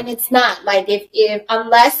going. And it's not like if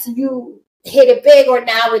unless you hit it big or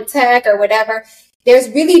now with tech or whatever, there's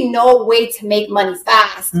really no way to make money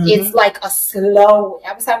fast. It's like a slow.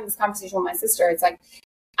 I was having this conversation with my sister. It's like,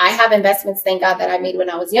 I have investments, thank God, that I made when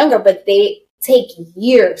I was younger, but they take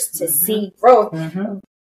years to see growth.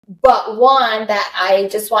 But one that I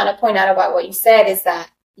just want to point out about what you said is that,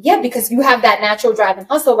 yeah, because you have that natural drive and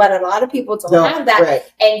hustle, but a lot of people don't have that. Right.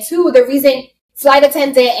 And two, the reason flight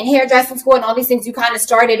attendant and hairdressing school and all these things you kind of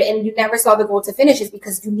started and you never saw the goal to finish is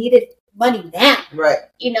because you needed money now. Right.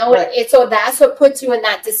 So that's what puts you in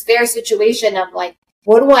that despair situation of like,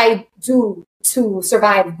 what do I do to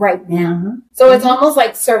survive right now? So it's almost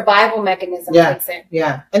like survival mechanism.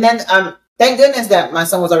 Yeah. And then thank goodness that my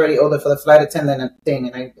son was already older for the flight attendant thing,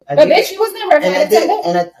 and I but bitch, you was never a flight attendant.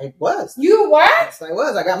 And I was. You were? Yes, I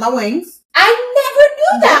was. I got my wings. I never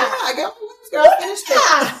knew that. Yeah, I got my wings, girl. I finished it.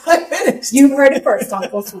 I finished. You heard it first,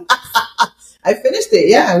 Uncle Sweet. I finished it.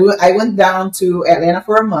 Yeah, I went down to Atlanta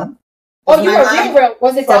for a month. Oh, you were real?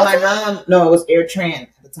 Was it Delta? For my mom? No, it was Air Tran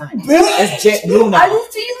at the time. Really? It's JetBlue now. I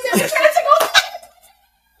used to use Air Tran to go.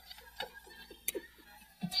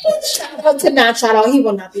 Shout out to not shout out. He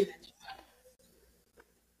will not be mentioned.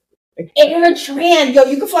 Air Tran, yo,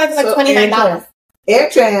 you can fly for like $29. Air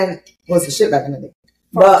Tran was the shit back in the day.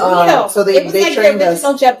 But so they like trained us.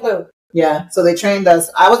 JetBlue. Yeah, so they trained us.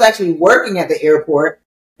 I was actually working at the airport,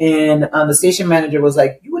 and the station manager was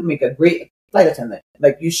like, "You would make a great flight attendant.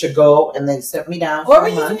 Like, you should go." And they set me down. What were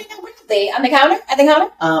you doing on the counter? At the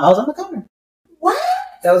counter? I was on the counter. What?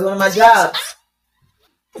 That was one of my jobs.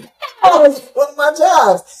 was one of my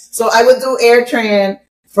jobs. So I would do AirTran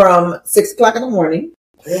from 6 o'clock in the morning,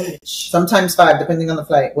 sometimes 5, depending on the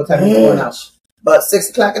flight, what time it's going out. But 6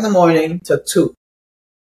 o'clock in the morning to 2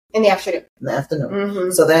 in the afternoon.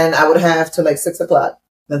 Mm-hmm. So then I would have to like 6 o'clock.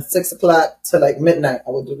 Then 6 o'clock to like midnight,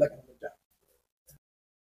 I would do like another job.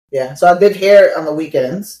 Yeah. So I did hair on the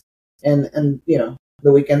weekends, and you know,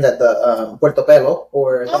 the weekends at the Puerto Pelo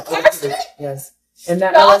or yes, and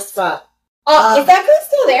that other spot. Is that place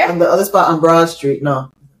still there? On the other spot on Broad Street.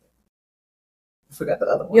 No, I forgot the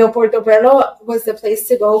other one. Yo, Puerto Pelo was the place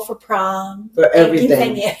to go for prom. For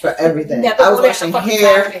everything. For everything. I was washing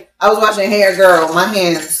hair. I was washing hair, girl. My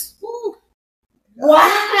hands. Woo.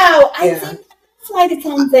 Wow. I think flight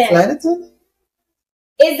attendant. Flight attendant?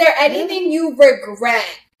 Is there anything you regret?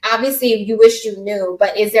 Obviously, you wish you knew,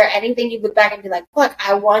 but is there anything you look back and be like, fuck,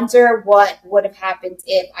 I wonder what would have happened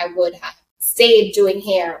if I would have stayed doing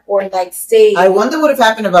hair or like stayed. I wonder what would have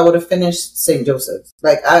happened if I would have finished St. Joseph's.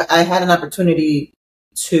 Like I had an opportunity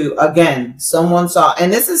to, again, someone saw,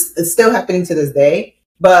 and this is it's still happening to this day,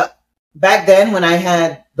 but back then when I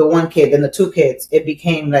had the one kid and the 2 kids, it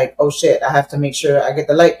became like, oh shit, I have to make sure I get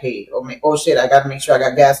the light paid. Or oh shit, I got to make sure I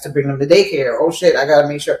got gas to bring them to daycare. Oh shit, I got to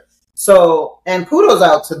make sure. So, and kudos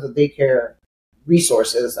out to the daycare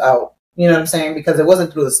resources out, you know what I'm saying? Because it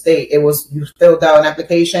wasn't through the state. It was, you filled out an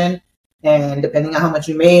application, and depending on how much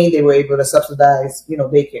you made, they were able to subsidize, you know,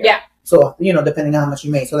 daycare. Yeah. So, you know, depending on how much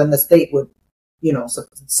you made. So then the state would, you know,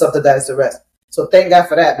 subsidize the rest. So thank God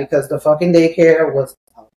for that, because the fucking daycare was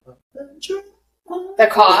the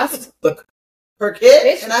cost per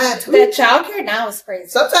kid, and I had 2. The childcare now is crazy.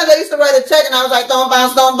 Sometimes I used to write a check, and I was like, "Don't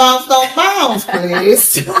bounce, don't bounce, don't bounce,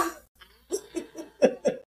 please.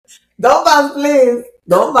 Don't bounce, please.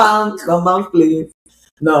 Don't bounce, please."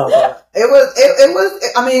 No, it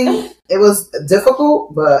was. I mean, it was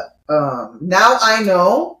difficult, but now I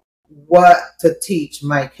know what to teach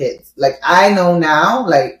my kids. Like I know now,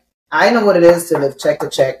 like I know what it is to live check to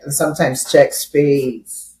check, and sometimes check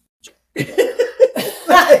spades.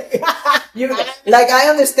 Like I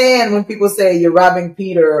understand when people say you're robbing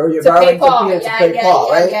Peter or you're borrowing from Peter to pay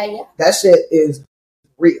Paul, right? Yeah. That shit is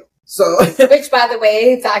real. So, which, by the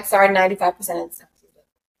way, facts are 95%.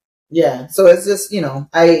 Yeah. So it's just, you know,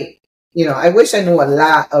 I wish I knew a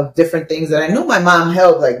lot of different things that I knew my mom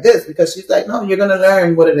held like this, because she's like, no, you're going to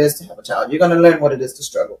learn what it is to have a child. You're going to learn what it is to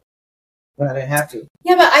struggle. When I didn't have to.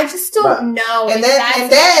 Yeah, but I just don't know. And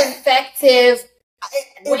then effective.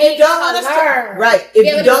 If you don't want to struggle, right? If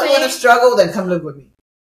you don't want to struggle, then come live with me.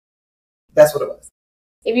 That's what it was.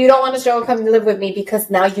 If you don't want to struggle, come live with me, because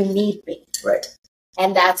now you need me. Right.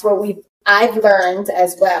 And that's what I've learned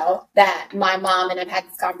as well, that my mom, and I've had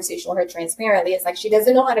this conversation with her transparently, it's like she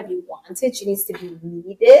doesn't know how to be wanted. She needs to be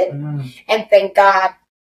needed. And thank God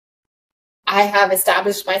I have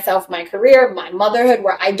established myself, my career, my motherhood,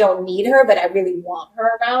 where I don't need her, but I really want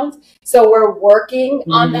her around. So we're working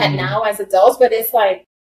on that now as adults. But it's like,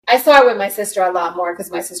 I saw it with my sister a lot more,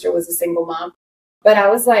 because my sister was a single mom. But I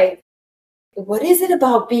was like, what is it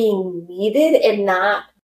about being needed and not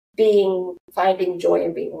finding joy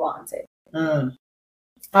in being wanted?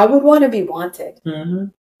 I would want to be wanted.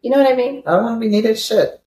 You know what I mean? I don't want to be needed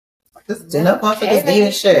shit. Just dinner motherfuckers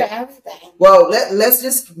needing shit. Well, let's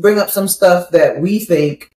just bring up some stuff that we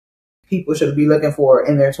think people should be looking for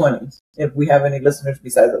in their 20s. If we have any listeners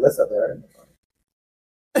besides Alyssa there.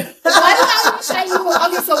 What do I wish I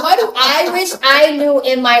knew? Okay, so what do I wish I knew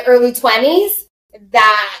in my early 20s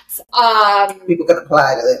that people can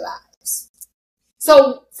apply to their lives?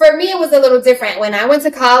 So for me, it was a little different. When I went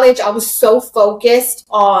to college, I was so focused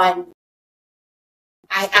on.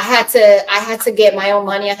 I had to get my own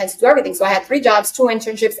money. I had to do everything. So I had 3 jobs, 2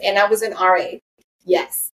 internships, and I was an RA.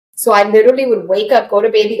 Yes. So I literally would wake up, go to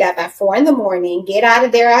Baby Gap at 4 a.m, get out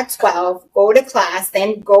of there at 12, go to class,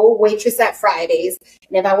 then go waitress at Fridays.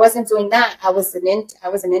 And if I wasn't doing that, I was an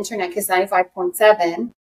intern at Kiss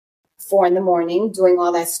 95.7, 4 a.m, doing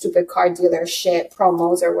all that stupid car dealer shit,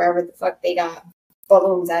 promos, or wherever the fuck they got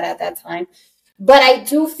balloons at that time. But I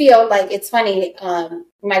do feel like it's funny.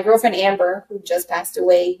 My girlfriend Amber, who just passed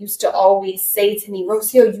away, used to always say to me,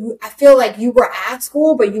 Rocio, I feel like you were at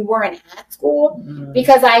school, but you weren't at school,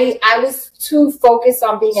 because I was too focused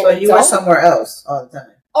on being an adult. So you were somewhere else all the time.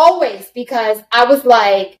 Always, because I was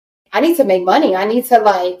like, I need to make money. I need to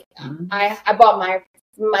I bought my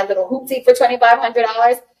little hoopty for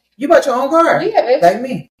 $2,500. You bought your own car? Yeah, bitch. Like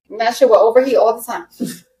me. And that shit will overheat all the time.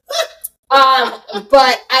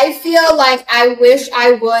 But I feel like I wish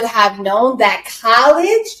I would have known that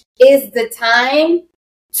college is the time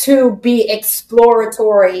to be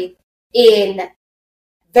exploratory in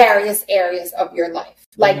various areas of your life.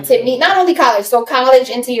 Like to me, not only college, so college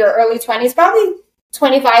into your early 20s, probably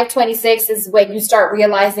 25, 26 is when you start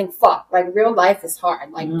realizing, fuck, like real life is hard.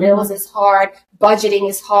 Like bills is hard. Budgeting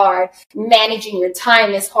is hard. Managing your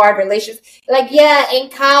time is hard. Relationships. Like, yeah, in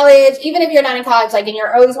college, even if you're not in college, like in your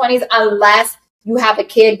early 20s, unless you have a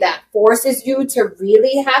kid that forces you to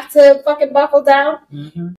really have to fucking buckle down,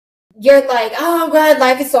 you're like, oh God,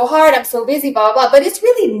 life is so hard. I'm so busy, blah, blah, blah. But it's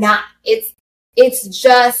really not. It's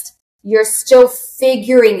just, you're still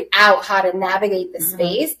figuring out how to navigate the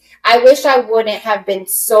space. I wish I wouldn't have been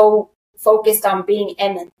so focused on being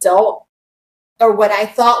an adult or what I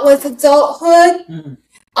thought was adulthood.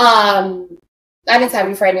 I didn't tell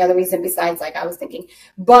you for any other reason besides like I was thinking,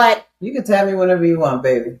 but you can tell me whenever you want,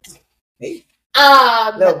 baby. Hey.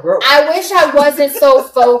 I wish I wasn't so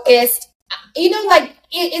focused. You know, like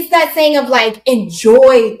it's that saying of like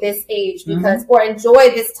enjoy this age because or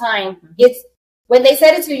enjoy this time. It's when they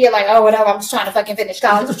said it to you, you're like, oh, whatever, I'm just trying to fucking finish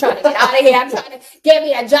college. I'm trying to get out of here. I'm trying to get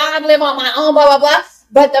me a job, live on my own, blah, blah, blah.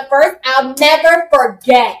 But I'll never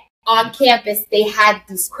forget on campus, they had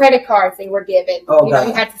these credit cards they were given. Oh, you know,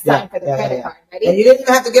 you had to sign for the credit card. Ready? And you didn't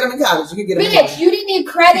even have to get them in college. You could get them in college. You didn't need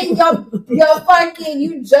credit. Your fucking,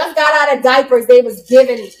 you just got out of diapers. They was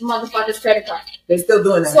giving motherfuckers credit cards. They're still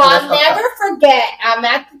doing that. So I'll never forget, I'm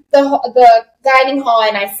at the dining hall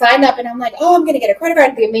and I signed up and I'm like, oh, I'm going to get a credit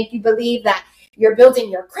card. They make you believe that you're building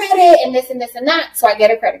your credit and this and this and that. So I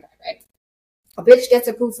get a credit card, right? A bitch gets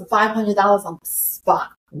approved for $500 on the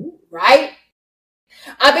spot, right?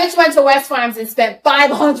 A bitch went to West Farms and spent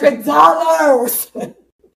 $500.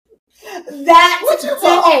 That what you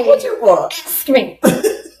want? What you want? Ask me.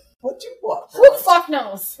 What you want? Who the fuck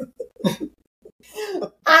knows?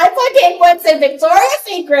 I fucking went to Victoria's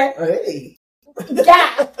Secret. Hey.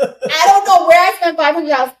 Yeah. I don't know where I spent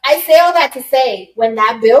 $500. I say all that to say, when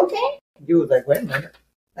that bill came, you was like, wait a minute,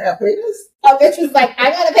 I gotta pay this? A bitch was like,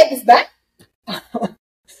 I gotta pay this back?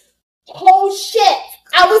 Oh shit.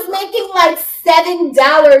 I was making like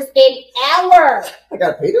 $7 an hour. I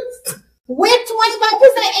gotta pay this? With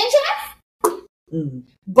 25% interest?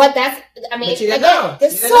 But that's, I mean, again,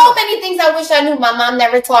 there's so many things I wish I knew. My mom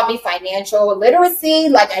never taught me financial literacy.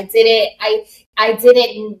 Like I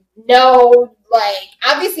didn't know, like,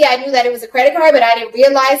 obviously I knew that it was a credit card, but I didn't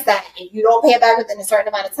realize that if you don't pay it back within a certain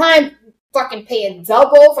amount of time, fucking paying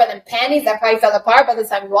double for them panties that probably fell apart by the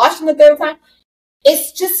time you washed them the third time.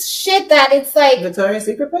 It's just shit that it's like Victoria's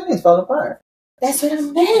Secret panties fall apart. That's what I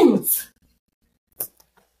meant.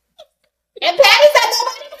 And panties that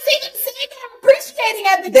nobody was even seeing or appreciating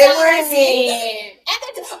at the time. They weren't seeing.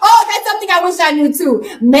 Oh, that's something I wish I knew too.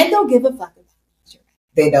 Men don't give a fuck about you.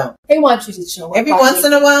 They don't. They want you to show up. Every once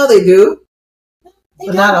in a while they do.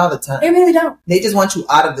 But not all the time. They really don't. They just want you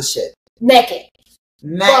out of the shit. Naked.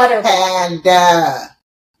 And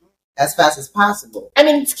as fast as possible. I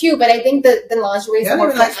mean, it's cute, but I think the lingerie is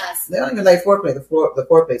more for us. They don't even like foreplay. The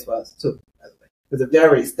foreplay was too, by the way, because if they're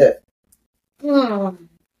already stiff. Anywho,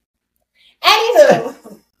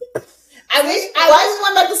 why did you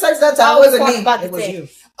went back to sex that time? It wasn't me. It was you.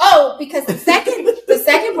 Oh, because the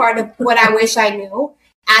second part of what I wish I knew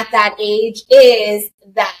at that age is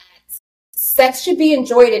that sex should be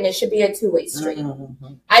enjoyed and it should be a two-way street.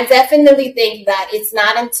 I definitely think that it's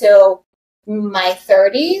not until my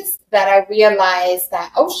 30s that I realized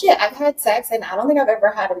that, oh shit, I've had sex and I don't think I've ever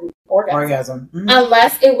had an orgasm.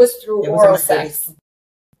 Unless it was through oral sex.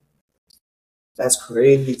 That's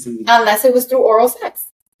crazy. Unless it was through oral sex.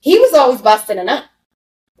 He was always busting a nut.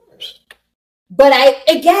 But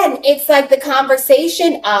it's like the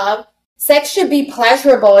conversation of sex should be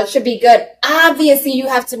pleasurable. It should be good. Obviously, you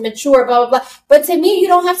have to mature, blah, blah, blah. But to me, you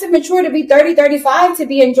don't have to mature to be 30, 35 to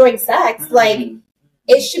be enjoying sex. Like,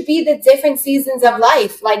 it should be the different seasons of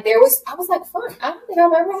life. Like, I was like, fuck, I don't think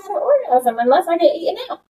I've ever had an orgasm unless I get eaten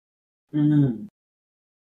out.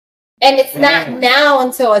 And it's not now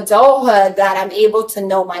until adulthood that I'm able to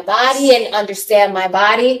know my body and understand my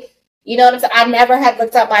body. You know what I'm saying? I never had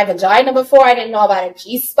looked up my vagina before. I didn't know about a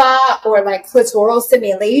G-spot or like clitoral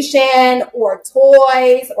stimulation or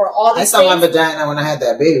toys or all these things. I saw my vagina when I had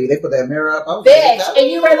that baby. They put that mirror up. Bitch, like, and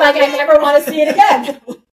you were like, I never want to see it again.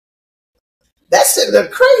 That shit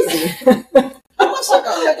look crazy. How much I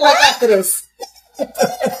gonna look like after this?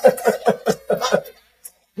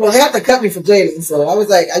 Well, they have to cut me for Jaden, so I was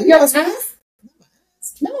like, "Are you ass?"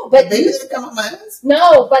 No, but baby didn't come on my ass.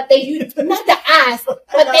 No, but not the ass,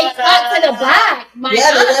 but they cut to the back. They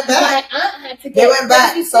went back. My aunt had to get. They went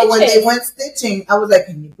back. So when they went stitching, I was like,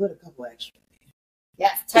 "Can you put a couple extra?"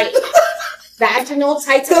 Yes, tight. Vaginal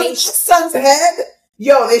tight. Son's head.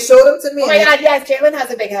 Yo, they showed him to me. Oh my God, yes, Jalen has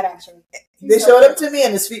a big head, actually. They showed him to me,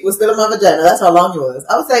 and his feet were still in my vagina. That's how long it was.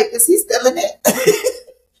 I was like, is he still in it?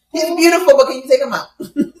 He's beautiful, but can you take him out?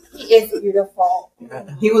 He is beautiful.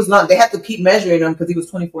 He was not. They had to keep measuring him because he was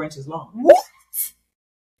 24 inches long. What?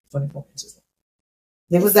 24 inches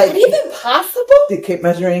long. It was Is like, that even possible? they kept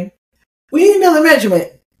measuring. We need another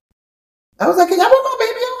measurement. I was like, can I put my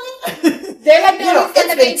baby on? They're like, no,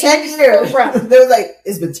 it's been 10 years. They was like,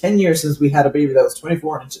 it's been 10 years since we had a baby that was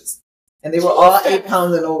 24 inches. And they were all 8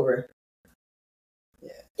 pounds and over.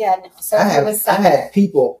 Yeah, no. So I had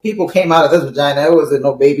people came out of this vagina. It wasn't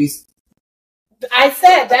no babies. That's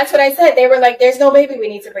what I said. They were like, there's no baby we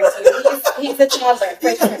need to bring to you. He's a toddler.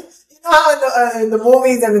 For sure. You know how in the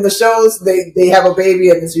movies and in the shows, they have a baby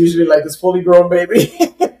and it's usually like this fully grown baby?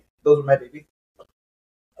 Those were my babies.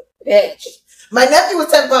 Bitch. My nephew was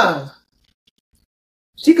 10 pounds.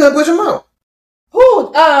 She couldn't push him out.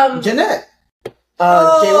 Who? Jeanette.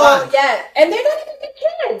 Oh, yeah. And they're not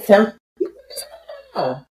even kids. 10.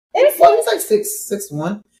 Oh. He's like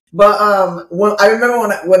 6'1". But when I remember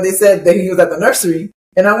when they said that he was at the nursery,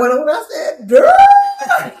 and I went over and I said, "Girl,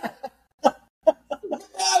 I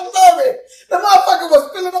love it." The motherfucker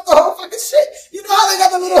was filling up the whole fucking shit. You know how they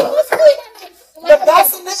got the little the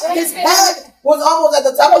bassinet? His head was almost at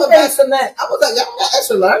the top of the bassinet. I was like, "Y'all got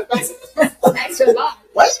extra large bassinet?" Extra large.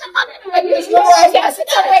 Why He needs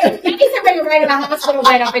to bring a regular hospital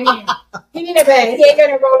bed up in here. He need a bed. He ain't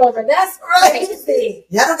gonna roll over. That's crazy.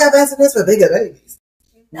 Y'all don't got bassinets for bigger babies.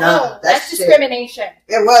 No, that's discrimination.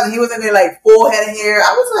 It was. He was in there like full head of hair.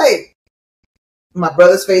 I was like, my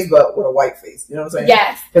brother's face, but with a white face. You know what I'm saying?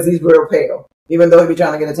 Yes. Because he's real pale. Even though he be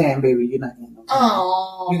trying to get a tan, baby, you're not getting no tan.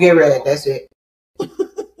 Oh. You get red. That's it.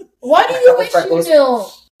 What do you wish you knew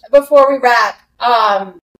before we wrap?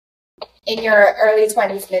 In your early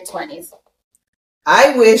 20s, mid 20s.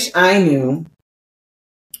 I wish I knew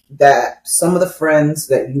that some of the friends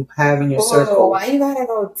that you have in your circle. Why you gotta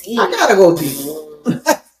go deep? I gotta go deep.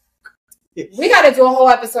 We gotta do a whole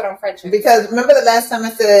episode on friendship. Because remember the last time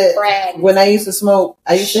I said when I used to smoke,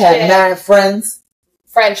 I used to have 9 friends.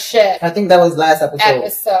 Friendship. I think that was last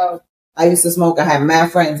episode. I used to smoke. I had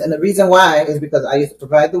mad friends, and the reason why is because I used to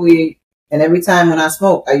provide the weed, and every time when I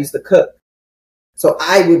smoked, I used to cook. So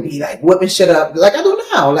I would be like whipping shit up like I do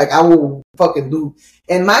now. Like I will fucking do.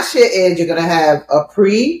 And my shit is you're gonna have a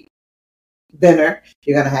pre-dinner,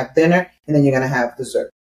 you're gonna have dinner, and then you're gonna have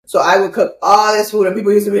dessert. So I would cook all this food, and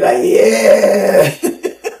people used to be like, yeah.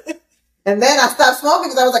 And then I stopped smoking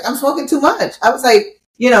because I was like, I'm smoking too much. I was like,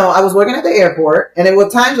 I was working at the airport, and there were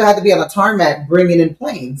times I had to be on a tarmac bringing in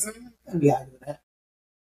planes. I'd be out doing that.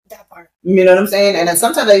 That part. You know what I'm saying? And then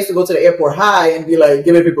sometimes I used to go to the airport high and be like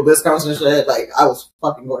giving people discounts and shit. Like I was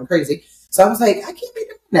fucking going crazy. So I was like, I can't be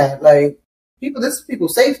doing that. Like this is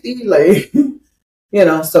people's safety. Like,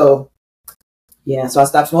 so yeah. So I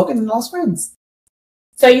stopped smoking and lost friends.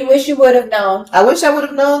 So you wish you would have known. I wish I would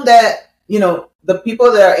have known that, the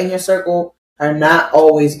people that are in your circle are not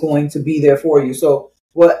always going to be there for you. So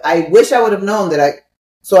what I wish I would have known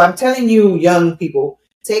so I'm telling you, young people,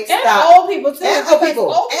 take stock. And old people too. And old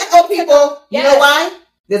people. You know why?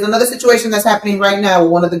 There's another situation that's happening right now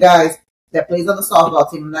with one of the guys that plays on the softball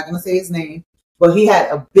team. I'm not going to say his name, but he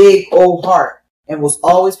had a big old heart and was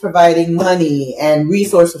always providing money and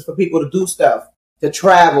resources for people to do stuff, to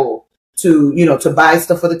travel, to buy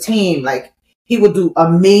stuff for the team. Like he would do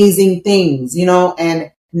amazing things,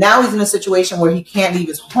 and now he's in a situation where he can't leave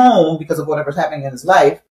his home because of whatever's happening in his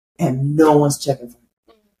life and no one's checking for him.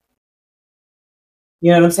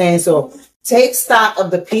 You know what I'm saying? So take stock of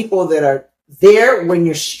the people that are there when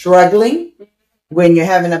you're struggling, when you're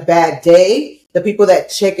having a bad day, the people that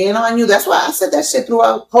check in on you. That's why I said that shit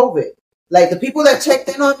throughout COVID. Like the people that checked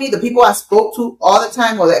in on me, the people I spoke to all the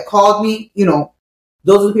time or that called me,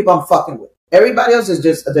 those are the people I'm fucking with. Everybody else is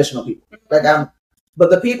just additional people. But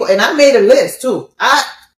the people, and I made a list too. I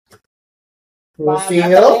made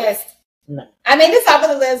the top of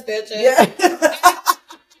the list, bitches. Yeah.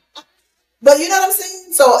 But you know what I'm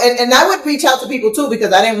saying? So, and I would reach out to people too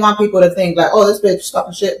because I didn't want people to think like, oh, this bitch is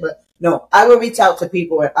talking shit. But no, I would reach out to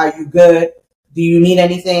people. Are you good? Do you need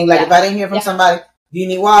anything? Like if I didn't hear from somebody, do you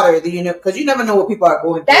need water? Do you know? Because you never know what people are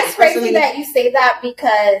going through. That's crazy that you say that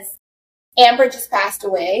because Amber just passed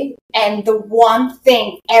away. And the one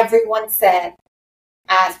thing everyone said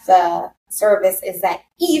at the service is that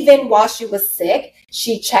even while she was sick,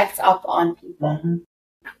 she checked up on people. Mm-hmm.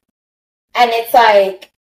 And it's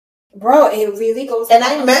like, bro, it really goes. And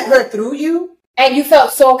I met her through you. And you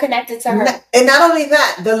felt so connected to her. And not only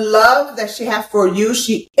that, the love that she had for you,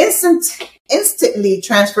 she instantly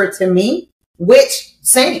transferred to me, which,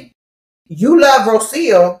 same. You love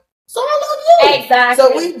Rocio, so I love Exactly.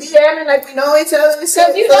 So we DMing like we know each other.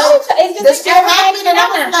 So you know, it's just this shit happened, and I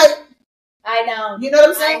was like, I know. You know what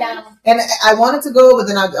I'm saying? I know. And I wanted to go, but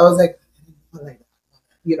then I was like,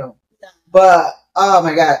 you know. But oh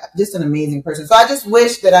my god, just an amazing person. So I just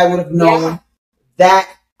wish that I would have known that.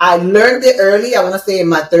 I learned it early. I want to say in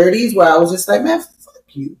my 30s, where I was just like, man, fuck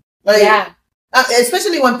you. Like,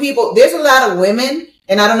 especially when there's a lot of women,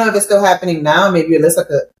 and I don't know if it's still happening now. Maybe Alyssa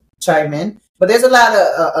could chime in. But there's a lot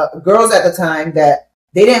of girls at the time that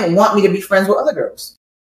they didn't want me to be friends with other girls.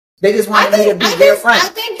 They just wanted me to be their friend. I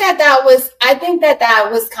think that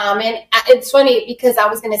was common. It's funny because I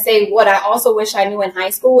was going to say what I also wish I knew in high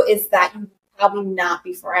school is that you probably not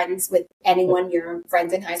be friends with anyone you're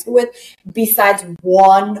friends in high school with besides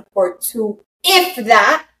one or two, if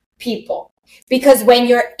that, people. Because when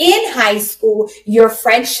you're in high school, your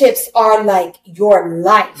friendships are like your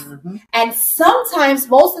life. Mm-hmm. And sometimes,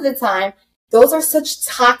 most of the time, those are such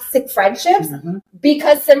toxic friendships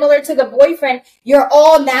because similar to the boyfriend, you're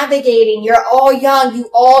all navigating, you're all young, you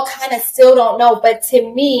all kind of still don't know. But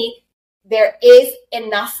to me, there is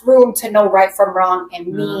enough room to know right from wrong and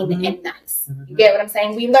mean and nice. You get what I'm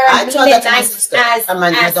saying? We learn mean and nice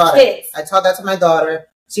as daughter. Kids. I taught that to my daughter.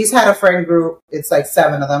 She's had a friend group. It's like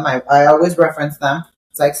 7 of them. I always reference them.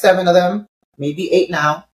 It's like 7 of them, maybe 8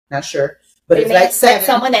 now. Not sure. But it's like 7.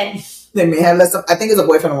 Someone in. They may have less. I think it's a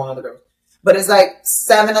boyfriend of one of the girls. But it's like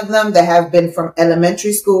 7 of them that have been from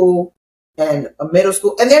elementary school and a middle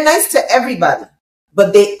school. And they're nice to everybody.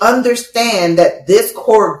 But they understand that this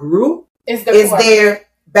core group is their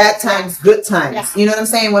bad times, good times. Yeah. You know what I'm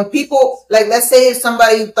saying? When people, like, let's say if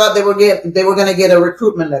somebody thought they were going to get a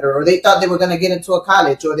recruitment letter, or they thought they were going to get into a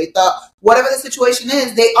college, or they thought whatever the situation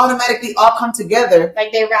is, they automatically all come together.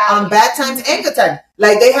 Like they rally. On bad times and good times.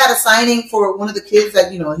 Like they had a signing for one of the kids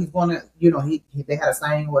that, he's going to, they had a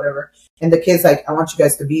signing or whatever. And the kid's like, I want you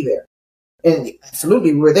guys to be there. And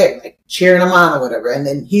absolutely, we were there, like cheering him on or whatever. And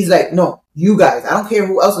then he's like, no, you guys, I don't care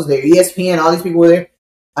who else was there. ESPN, all these people were there.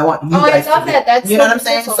 I want you guys. I love that. That's you know what I'm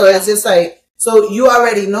saying? So it's just like, so you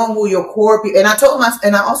already know who your core people. And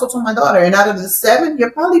I also told my daughter, and out of the 7,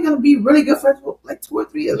 you're probably going to be really good friends with like 2 or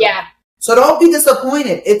 3 of them. Yeah. So don't be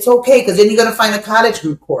disappointed. It's okay, because then you're going to find a college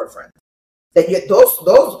group core friend. Those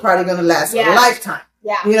are probably going to last a lifetime.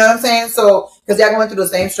 Yeah. You know what I'm saying? So, because they're going through the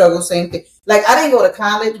same struggle, same thing. Like, I didn't go to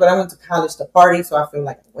college, but I went to college to party, so I feel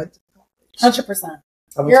like I went to college. 100%.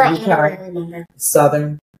 I went to UConn,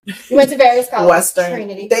 Southern. You went to various colleges. Western.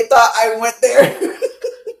 Trinity. They thought I went there.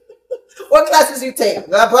 What classes you take?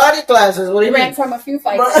 The party classes. What do you mean? Ran from a few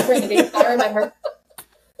fights at Trinity. I remember.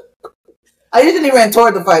 I usually ran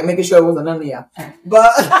toward the fight, making sure it wasn't none of y'all.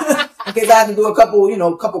 But in case I had to do a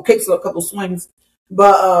couple kicks or a couple swings.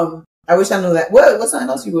 But I wish I knew that. What's something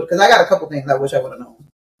else you would? Because I got a couple things I wish I would have known.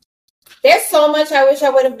 There's so much I wish I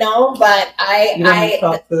would have known, but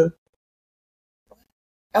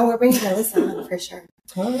we're bringing Alyssa on for sure.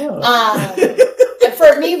 Oh.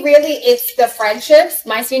 For me, really, it's the friendships.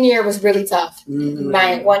 My senior year was really tough.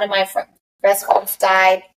 Mm-hmm. One of my best friends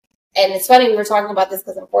died. And it's funny, we were talking about this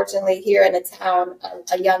because unfortunately here in the town,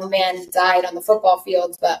 a young man died on the football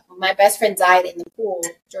fields, but my best friend died in the pool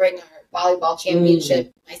during our volleyball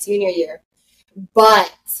championship my senior year.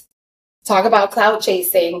 But talk about clout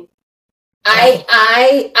chasing.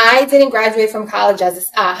 I didn't graduate from college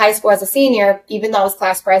high school as a senior, even though I was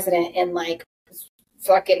class president and like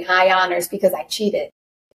fucking high honors because I cheated.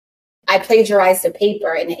 I plagiarized a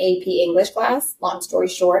paper in an AP English class. Long story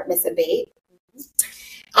short, Miss Abate.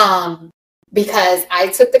 Because I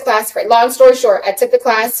took the class I took the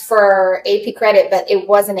class for AP credit, but it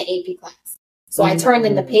wasn't an AP class. So I turned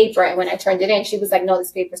in the paper, and when I turned it in, she was like, no,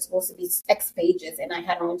 this paper is supposed to be X pages. And I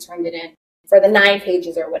had only turned it in for the 9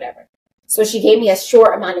 pages or whatever. So she gave me a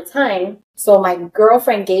short amount of time. So my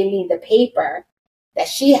girlfriend gave me the paper that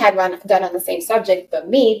she had done on the same subject, but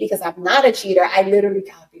me, because I'm not a cheater, I literally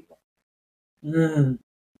copied it.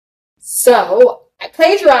 So I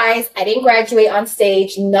plagiarized. I didn't graduate on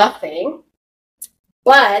stage, nothing.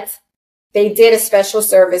 But they did a special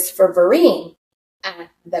service for Vereen at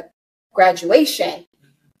the graduation.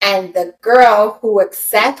 And the girl who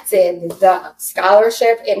accepted the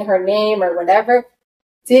scholarship in her name or whatever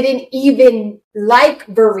didn't even like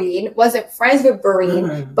Vereen, wasn't friends with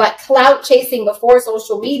Vereen, but clout chasing before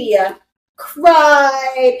social media,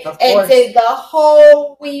 cried and did the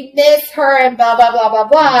whole we miss her and blah, blah, blah, blah,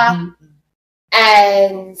 blah.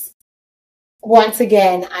 And once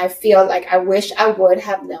again, I feel like I wish I would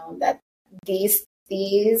have known that these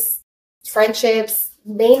friendships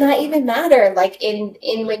may not even matter. Like in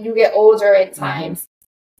when you get older in times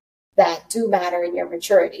that do matter in your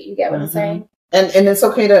maturity. You get what I'm saying? And it's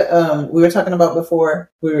okay to, we were talking about before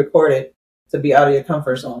we recorded, to be out of your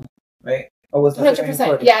comfort zone, right? Or was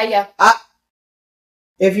 100%. Yeah.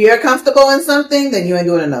 If you're comfortable in something, then you ain't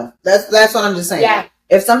doing enough. That's what I'm just saying. Yeah.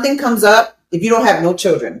 If something comes up, if you don't have no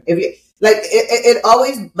children, if you like, it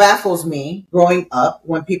always baffles me growing up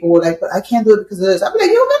when people were like, "But I can't do it because of this." I'd be like,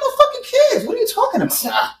 "You don't got no fucking kids. What are you talking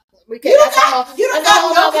about?" You don't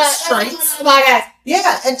got no constraints.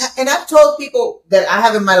 Yeah, and I've told people that I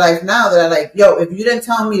have in my life now that are like, "Yo, if you didn't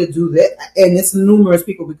tell me to do this," and it's numerous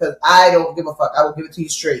people because I don't give a fuck. I will give it to you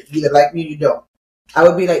straight. You either like me or you don't. I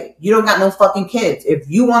would be like, "You don't got no fucking kids. If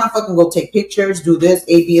you want to fucking go take pictures, do this,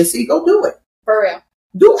 A, B, and C, go do it. For real.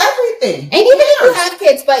 Do everything. And even if you have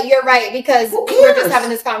kids, but you're right, because we were just having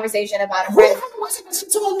this conversation about a friend. She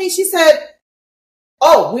told me, she said,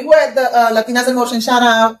 "Oh, we were at the Latinas in Motion shout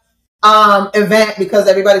out event because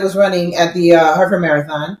everybody was running at the Harvard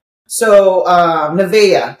Marathon. So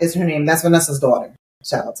Nevaeh is her name. That's Vanessa's daughter.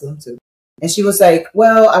 Shout out to them too. And she was like,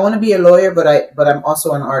 "Well, I want to be a lawyer, but I'm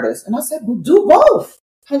also an artist." And I said, "Well, do both.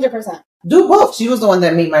 100%. Do both." She was the one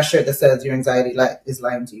that made my shirt that says "Your anxiety is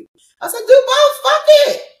lying to you." I said, "Do both. Fuck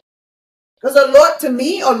it." Because to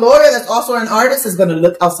me, a lawyer that's also an artist is going to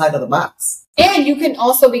look outside of the box. And you can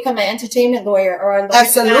also become an entertainment lawyer or a lawyer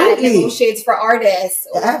that negotiates for artists.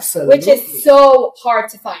 Absolutely. Which is so hard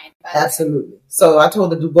to find. Absolutely. So I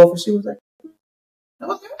told her to do both, and she was like,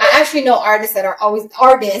 "Okay." I actually know artists that are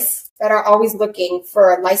always looking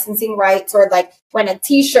for licensing rights, or like when a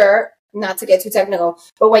t-shirt, not to get too technical,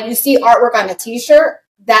 but when you see artwork on a t-shirt,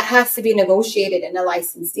 that has to be negotiated in a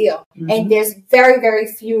license deal. Mm-hmm. And there's very, very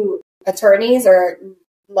few attorneys or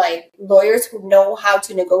like lawyers who know how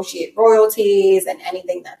to negotiate royalties and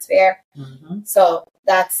anything that's fair. Mm-hmm. So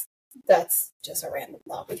that's just a random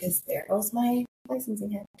thought, because there goes my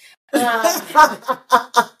licensing head.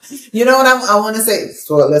 You know what I want to say?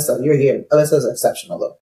 So Alyssa, you're here. Alyssa's exceptional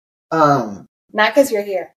though. Not because you're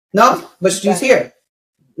here. No, but she's here.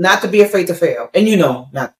 Not to be afraid to fail. And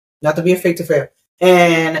not to be afraid to fail.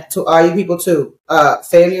 And to all you people too,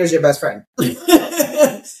 failure is your best friend.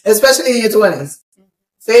 Especially in your 20s.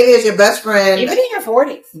 Failure is your best friend. Even in your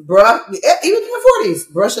 40s. Bruh, even in your 40s.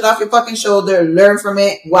 Brush it off your fucking shoulder. Learn from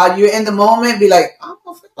it. While you're in the moment, be like, "I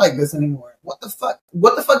don't feel like this anymore. What the fuck?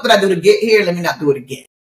 What the fuck did I do to get here? Let me not do it again."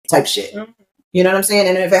 Type shit. Mm-hmm. You know what I'm saying?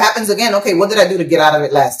 And if it happens again, okay, what did I do to get out of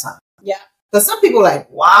it last time? Yeah. Because some people like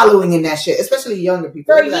wallowing in that shit, especially younger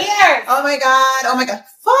people. For years. Like, oh my God.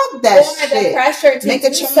 Fuck that shit. The pressure to make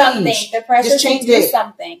do something. The pressure just to do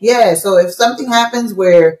something. Yeah, so if something happens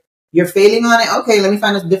where you're failing on it, okay, let me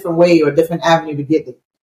find a different way or a different avenue to get there.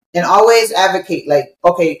 And always advocate, like,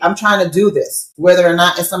 okay, I'm trying to do this. Whether or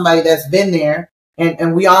not it's somebody that's been there.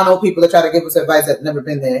 And we all know people that try to give us advice that never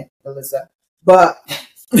been there, Alyssa. But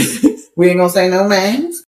we ain't gonna say no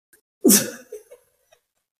names.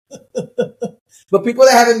 But people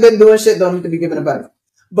that haven't been doing shit don't need to be given advice.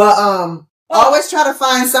 But always try to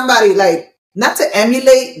find somebody, like, not to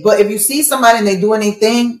emulate, but if you see somebody and they do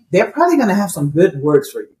anything, they're probably gonna have some good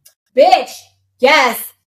words for you. Bitch,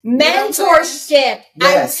 yes. Mentorship.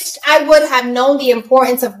 Yes. I wish I would have known the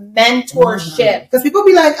importance of mentorship. Because people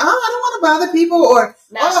be like, "Oh, I don't want to bother people," or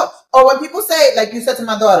or when people say, like you said to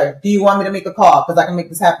my daughter, "Do you want me to make a call? Because I can make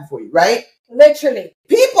this happen for you," right? Literally.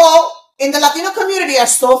 People in the Latino community are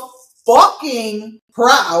so fucking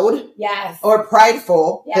proud, yes, or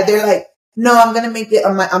prideful, that they're like, "No, I'm gonna make it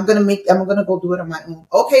on my. I'm gonna go do it on my own."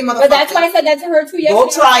 Okay, motherfucker. But that's why I said that to her too yesterday. Go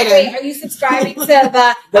try it. Are you subscribing to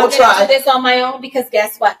the? Go I'm try gonna do this on my own, because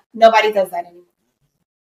guess what? Nobody does that anymore.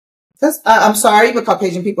 I'm sorry, but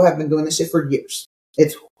Caucasian people have been doing this shit for years.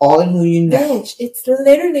 It's all in who you know. Bitch, it's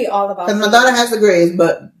literally all about. Because my daughter has the grades,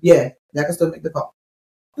 but yeah, I can still make the call.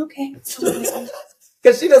 Okay.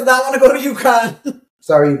 Because she does not want to go to UConn.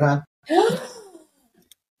 Sorry, UConn.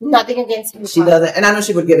 Nothing against you. She doesn't, and I know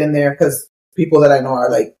she would get in there because people that I know are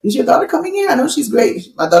like, "Is your daughter coming here? I know she's great."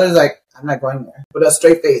 My daughter's like, "I'm not going there," with a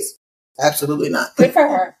straight face. Absolutely not. Good for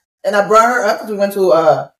her. And I brought her up because we went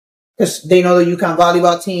to because they know the UConn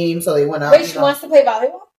volleyball team, so they went out. Wait, she wants to play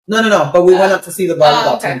volleyball? No. But we went up to see the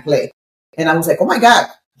volleyball team play, and I was like, "Oh my God,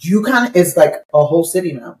 UConn is like a whole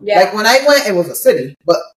city now." Yeah. Like when I went, it was a city,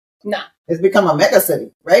 but it's become a mega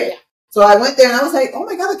city, right? Yeah. So I went there and I was like, "Oh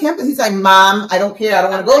my God, the campus." He's like, "Mom, I don't care. I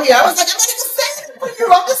don't want to go here." I was like, "I'm not even saying it for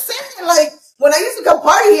you. I'm just saying, like, when I used to come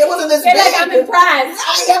party here, it wasn't this big." Like, I'm impressed.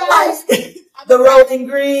 I am like the rolling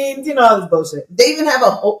greens, all this bullshit. They even have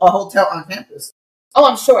a hotel on campus. Oh,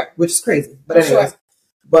 I'm sure. Which is crazy. But anyways. Sure.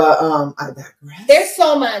 But I digress. There's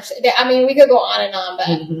so much. I mean, we could go on and on, but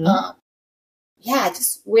I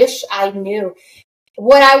just wish I knew.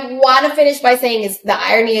 What I want to finish by saying is the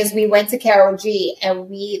irony is we went to Carol G and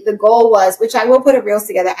the goal was, which I will put a reels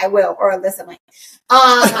together. I will, or Alyssa might.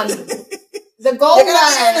 The goal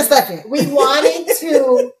was we wanted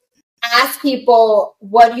to ask people,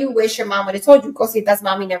 what do you wish your mom would have told you? Cositas,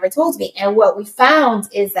 mommy never told me. And what we found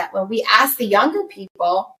is that when we asked the younger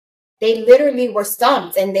people, they literally were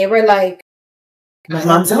stumped and they were like, my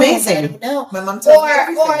mom's amazing. No, my mom tells me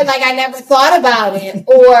everything. Or like I never thought about it,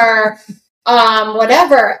 or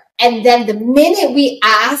whatever. And then the minute we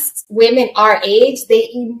asked women our age, they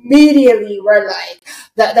immediately were like,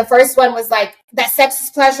 the first one was like, that sex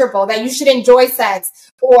is pleasurable, that you should enjoy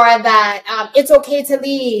sex, or that it's okay to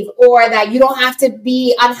leave, or that you don't have to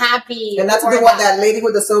be unhappy. And that's what that lady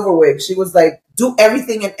with the silver wig, she was like, do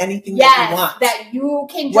everything and anything that you want. That you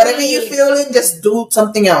can do. Whatever you feel in, just do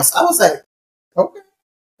something else. I was like, okay.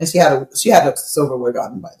 And she had a silver wig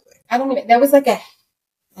on, by the way. I don't even, there was like a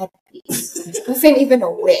headpiece. It wasn't even a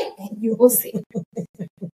wig. You will see.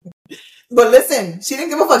 But listen, she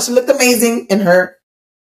didn't give a fuck. She looked amazing in her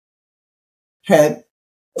head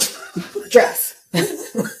dress.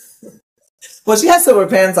 Well, she had silver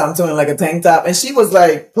pants on too and like a tank top, and she was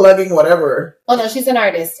like plugging whatever. Oh no, she's an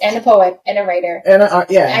artist and a poet and a writer. And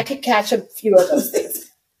yeah, I could catch a few of those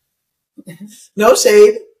things. No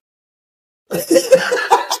shade.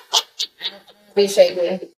 Be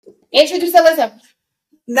shady. Introduce Alyssa.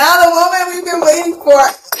 Now the woman we've been waiting for.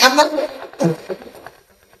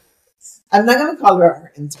 I'm not gonna call her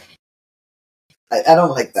our intern. I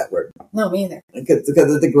don't like that word. No, me either. Because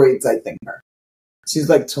it degrades, I think, her. She's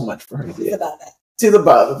like too much for her to be about that. To the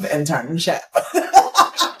above internship.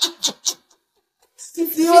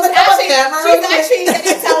 She's actually going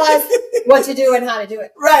to tell us what to do and how to do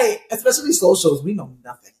it. Right. Especially socials. We know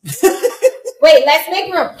nothing. Wait, let's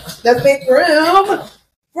make room. Let's make room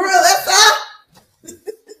for Alyssa.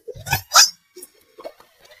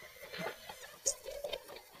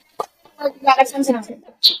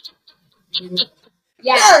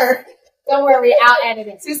 Yeah. Sure. Don't worry, I'll edit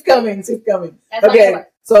it. She's coming. That's okay,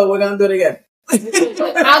 so we're going to do it again.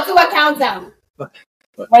 I'll do a countdown.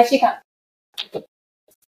 When she comes.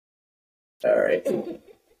 All right.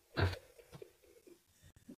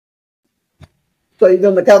 So you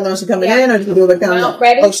doing the countdown? She coming in, or you do the countdown? No,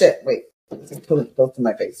 ready? Oh shit! Wait, pull it close to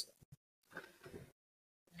my face.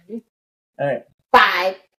 All right.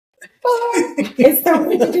 5, 4. It's time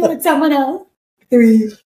to do it with someone else.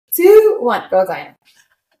 3, 2, 1. Go, Diana.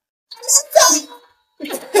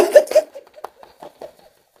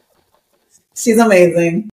 She's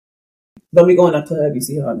amazing. Don't be going up to her if you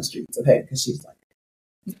see her on the streets, okay? Because she's like.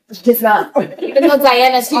 She's not. Even though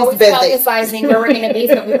Diana's always publicizing where we're going to be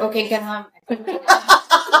so people can get home.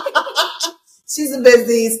 She's a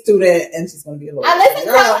busy student and she's going to be a lawyer. Listen,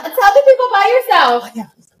 tell the people about yourself. Oh, yeah.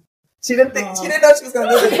 She didn't know she was going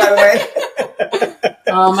to do this, by the way.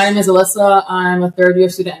 My name is Alyssa. I'm a third-year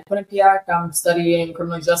student at Quinnipiac. I'm studying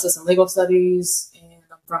criminal justice and legal studies, and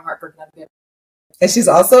I'm from Hartford, Connecticut. And she's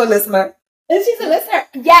also a listener. And she's a listener.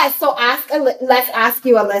 Yes. So let's ask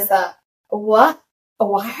you, Alyssa. Why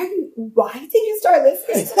did you start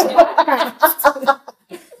listening to the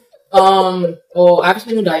podcast? Well, I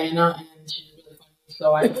actually knew Diana, and she's really funny.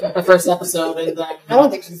 So I took the first episode, and then I don't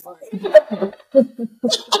think she's funny.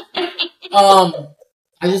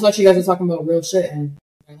 I just thought you guys were talking about real shit, and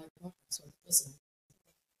I like talking, so listen.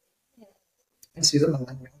 And she's a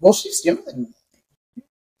millennial. Well, she's younger than me.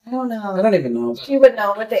 I don't know. I don't even know. She would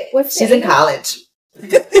know what she's in college.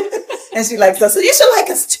 And she likes us, so you should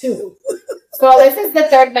like us too. So this is the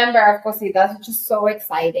third member of Cositas, which is so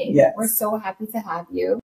exciting. Yes. We're so happy to have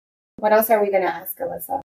you. What else are we going to ask,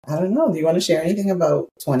 Alyssa? I don't know. Do you want to share anything about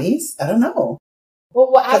 20s? I don't know.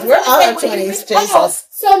 Well, because we're out of 20s, Jesus.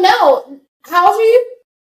 So no. How old are you?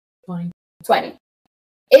 20.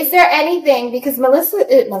 Is there anything, because Alyssa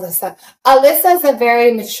is a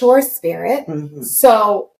very mature spirit. Mm-hmm.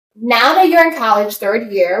 So now that you're in college,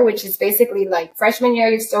 third year, which is basically like freshman year,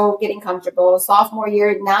 you're still getting comfortable. Sophomore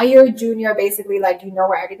year, now you're a junior, basically like you know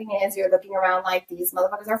where everything is. You're looking around like these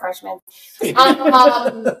motherfuckers are freshmen.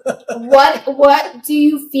 What do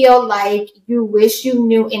you feel like you wish you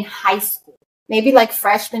knew in high school? Maybe like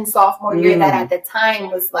freshman, sophomore year that at the time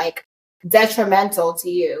was like detrimental to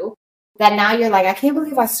you. That now you're like, I can't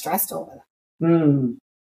believe I stressed over that.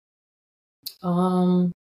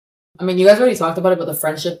 I mean, you guys already talked about it, but the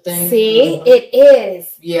friendship thing. See, it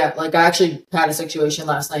is. Yeah, like I actually had a situation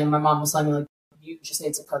last night, and my mom was telling me like, you just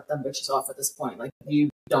need to cut them bitches off at this point. Like, you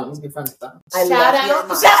don't need to be friends with them. Shout out.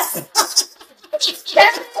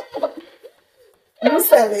 You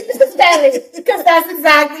said it. Because that's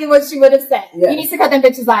exactly what she would have said. Yeah. You need to cut them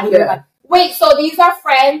bitches out of here. Yeah. Wait, so these are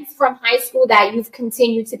friends from high school that you've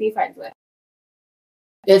continued to be friends with?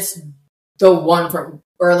 It's the one from,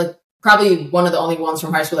 or like probably one of the only ones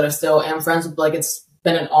from high school that I still am friends with. Like it's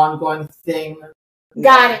been an ongoing thing.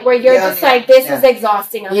 Got it. Where you're just like, this is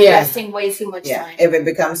exhausting. I'm investing way too much time. If it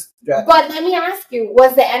becomes... But let me ask you,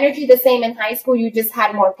 was the energy the same in high school? You just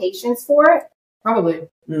had more patience for it? Probably.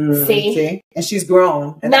 See? And she's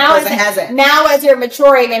grown. And now, that person hasn't. Now as you're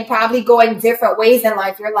maturing and probably going different ways in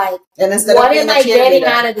life, you're like, what am I getting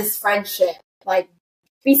out of this friendship? Like,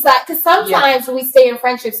 besides, because sometimes we stay in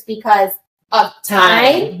friendships because of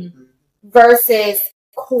time versus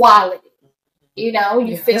quality. You know,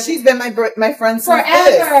 you feel she's been my friend since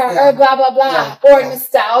forever, or blah blah blah, or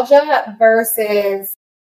nostalgia versus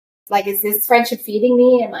like, is this friendship feeding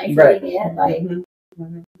me? Am I feeding it? Like,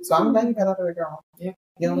 so I'm glad you got out of the girl. Yeah,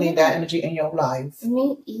 you don't need that energy in your life.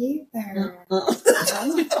 Me either.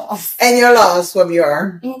 And you're lost from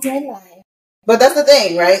your in your life. But that's the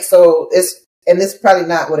thing, right? So it's probably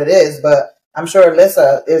not what it is, but I'm sure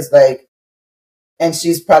Alyssa is like, and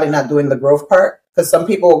she's probably not doing the growth part. Because some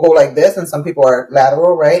people will go like this and some people are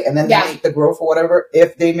lateral, right? And then they make the growth or whatever,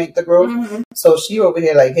 if they make the growth. So she over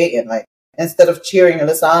here like hating, like, instead of cheering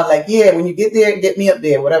Alyssa on, like, yeah, when you get there, get me up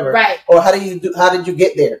there, whatever. Right. Or how did you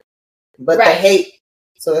get there? But the hate.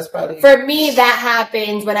 So that's probably... For me, that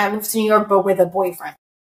happened when I moved to New York, but with a boyfriend.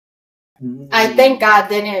 I thank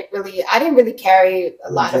God I didn't really carry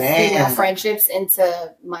a lot of female friendships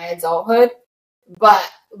into my adulthood. But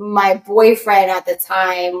my boyfriend at the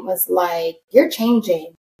time was like, you're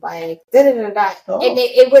changing. Like, da-da-da-da. And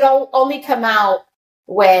it would only come out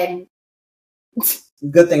when...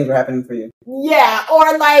 good things were happening for you. Yeah.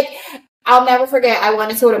 Or like, I'll never forget, I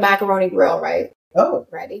wanted to go to Macaroni Grill, right? Oh.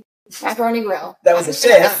 Ready? Macaroni Grill. That was a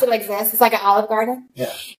shit. It still exists. It's like an Olive Garden.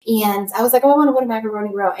 Yeah. And I was like, oh, I want to go to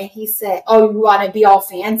Macaroni Grill. And he said, oh, you want to be all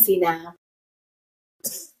fancy now?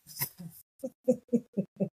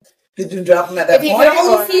 Did you drop him at that point? If you can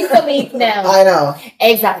only see Philippe now. I know.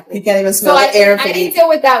 Exactly. He can't even smell the air. I didn't deal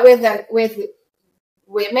with that with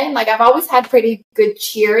women. Like, I've always had pretty good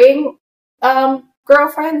cheering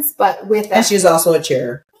girlfriends, but and she's also a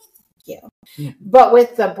cheerer. Yeah. But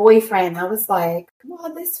with the boyfriend, I was like,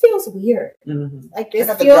 well, this feels weird. Like, this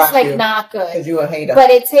feels like not good. Because you're a hater. But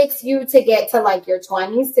it takes you to get to like your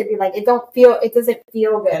 20s to be like, it doesn't feel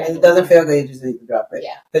good. And it doesn't feel good, you just need to drop it.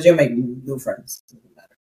 Yeah. Because you'll make new friends.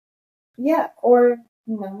 Yeah, or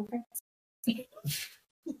no friends.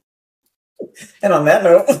 And on that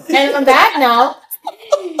note,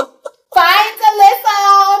 find Alyssa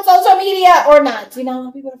on social media or not. Do you not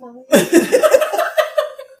want people to follow you?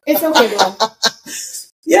 It's okay, though.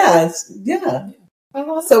 Yeah.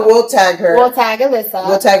 So we'll tag her. We'll tag Alyssa.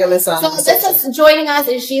 So Alyssa's joining us,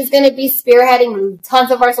 and she's going to be spearheading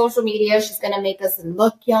tons of our social media. She's going to make us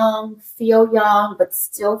look young, feel young, but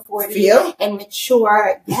still 40 and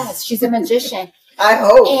mature. Yes, she's a magician. I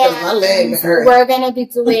hope, because my leg hurt. We're going to be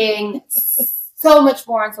doing so much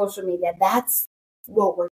more on social media. That's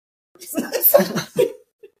what we're doing.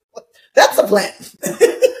 That's a plan.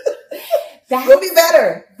 We'll be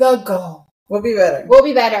better. The goal. We'll be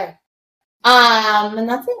better. And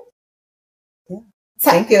that's it. Yeah.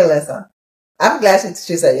 Thank you, Alyssa. I'm glad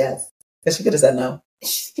she said yes. Because she could have said no.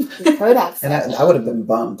 She could have. And I would have been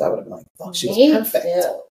bummed. I would have been like, oh, she was perfect.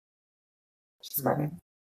 She's perfect.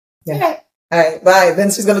 Yeah. Okay. All right, bye. Then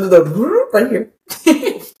she's going to do the right here.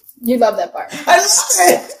 You love that part. I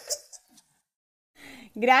love it.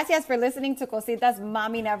 Gracias for listening to Cositas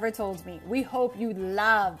Mommy Never Told Me. We hope you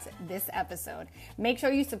loved this episode. Make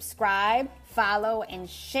sure you subscribe, follow, and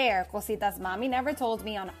share Cositas Mommy Never Told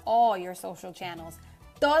Me on all your social channels.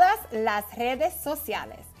 Todas las redes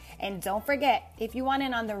sociales. And don't forget, if you want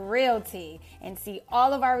in on the real tea and see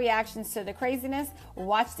all of our reactions to the craziness,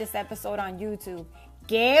 watch this episode on YouTube.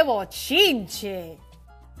 ¡Qué bochinche!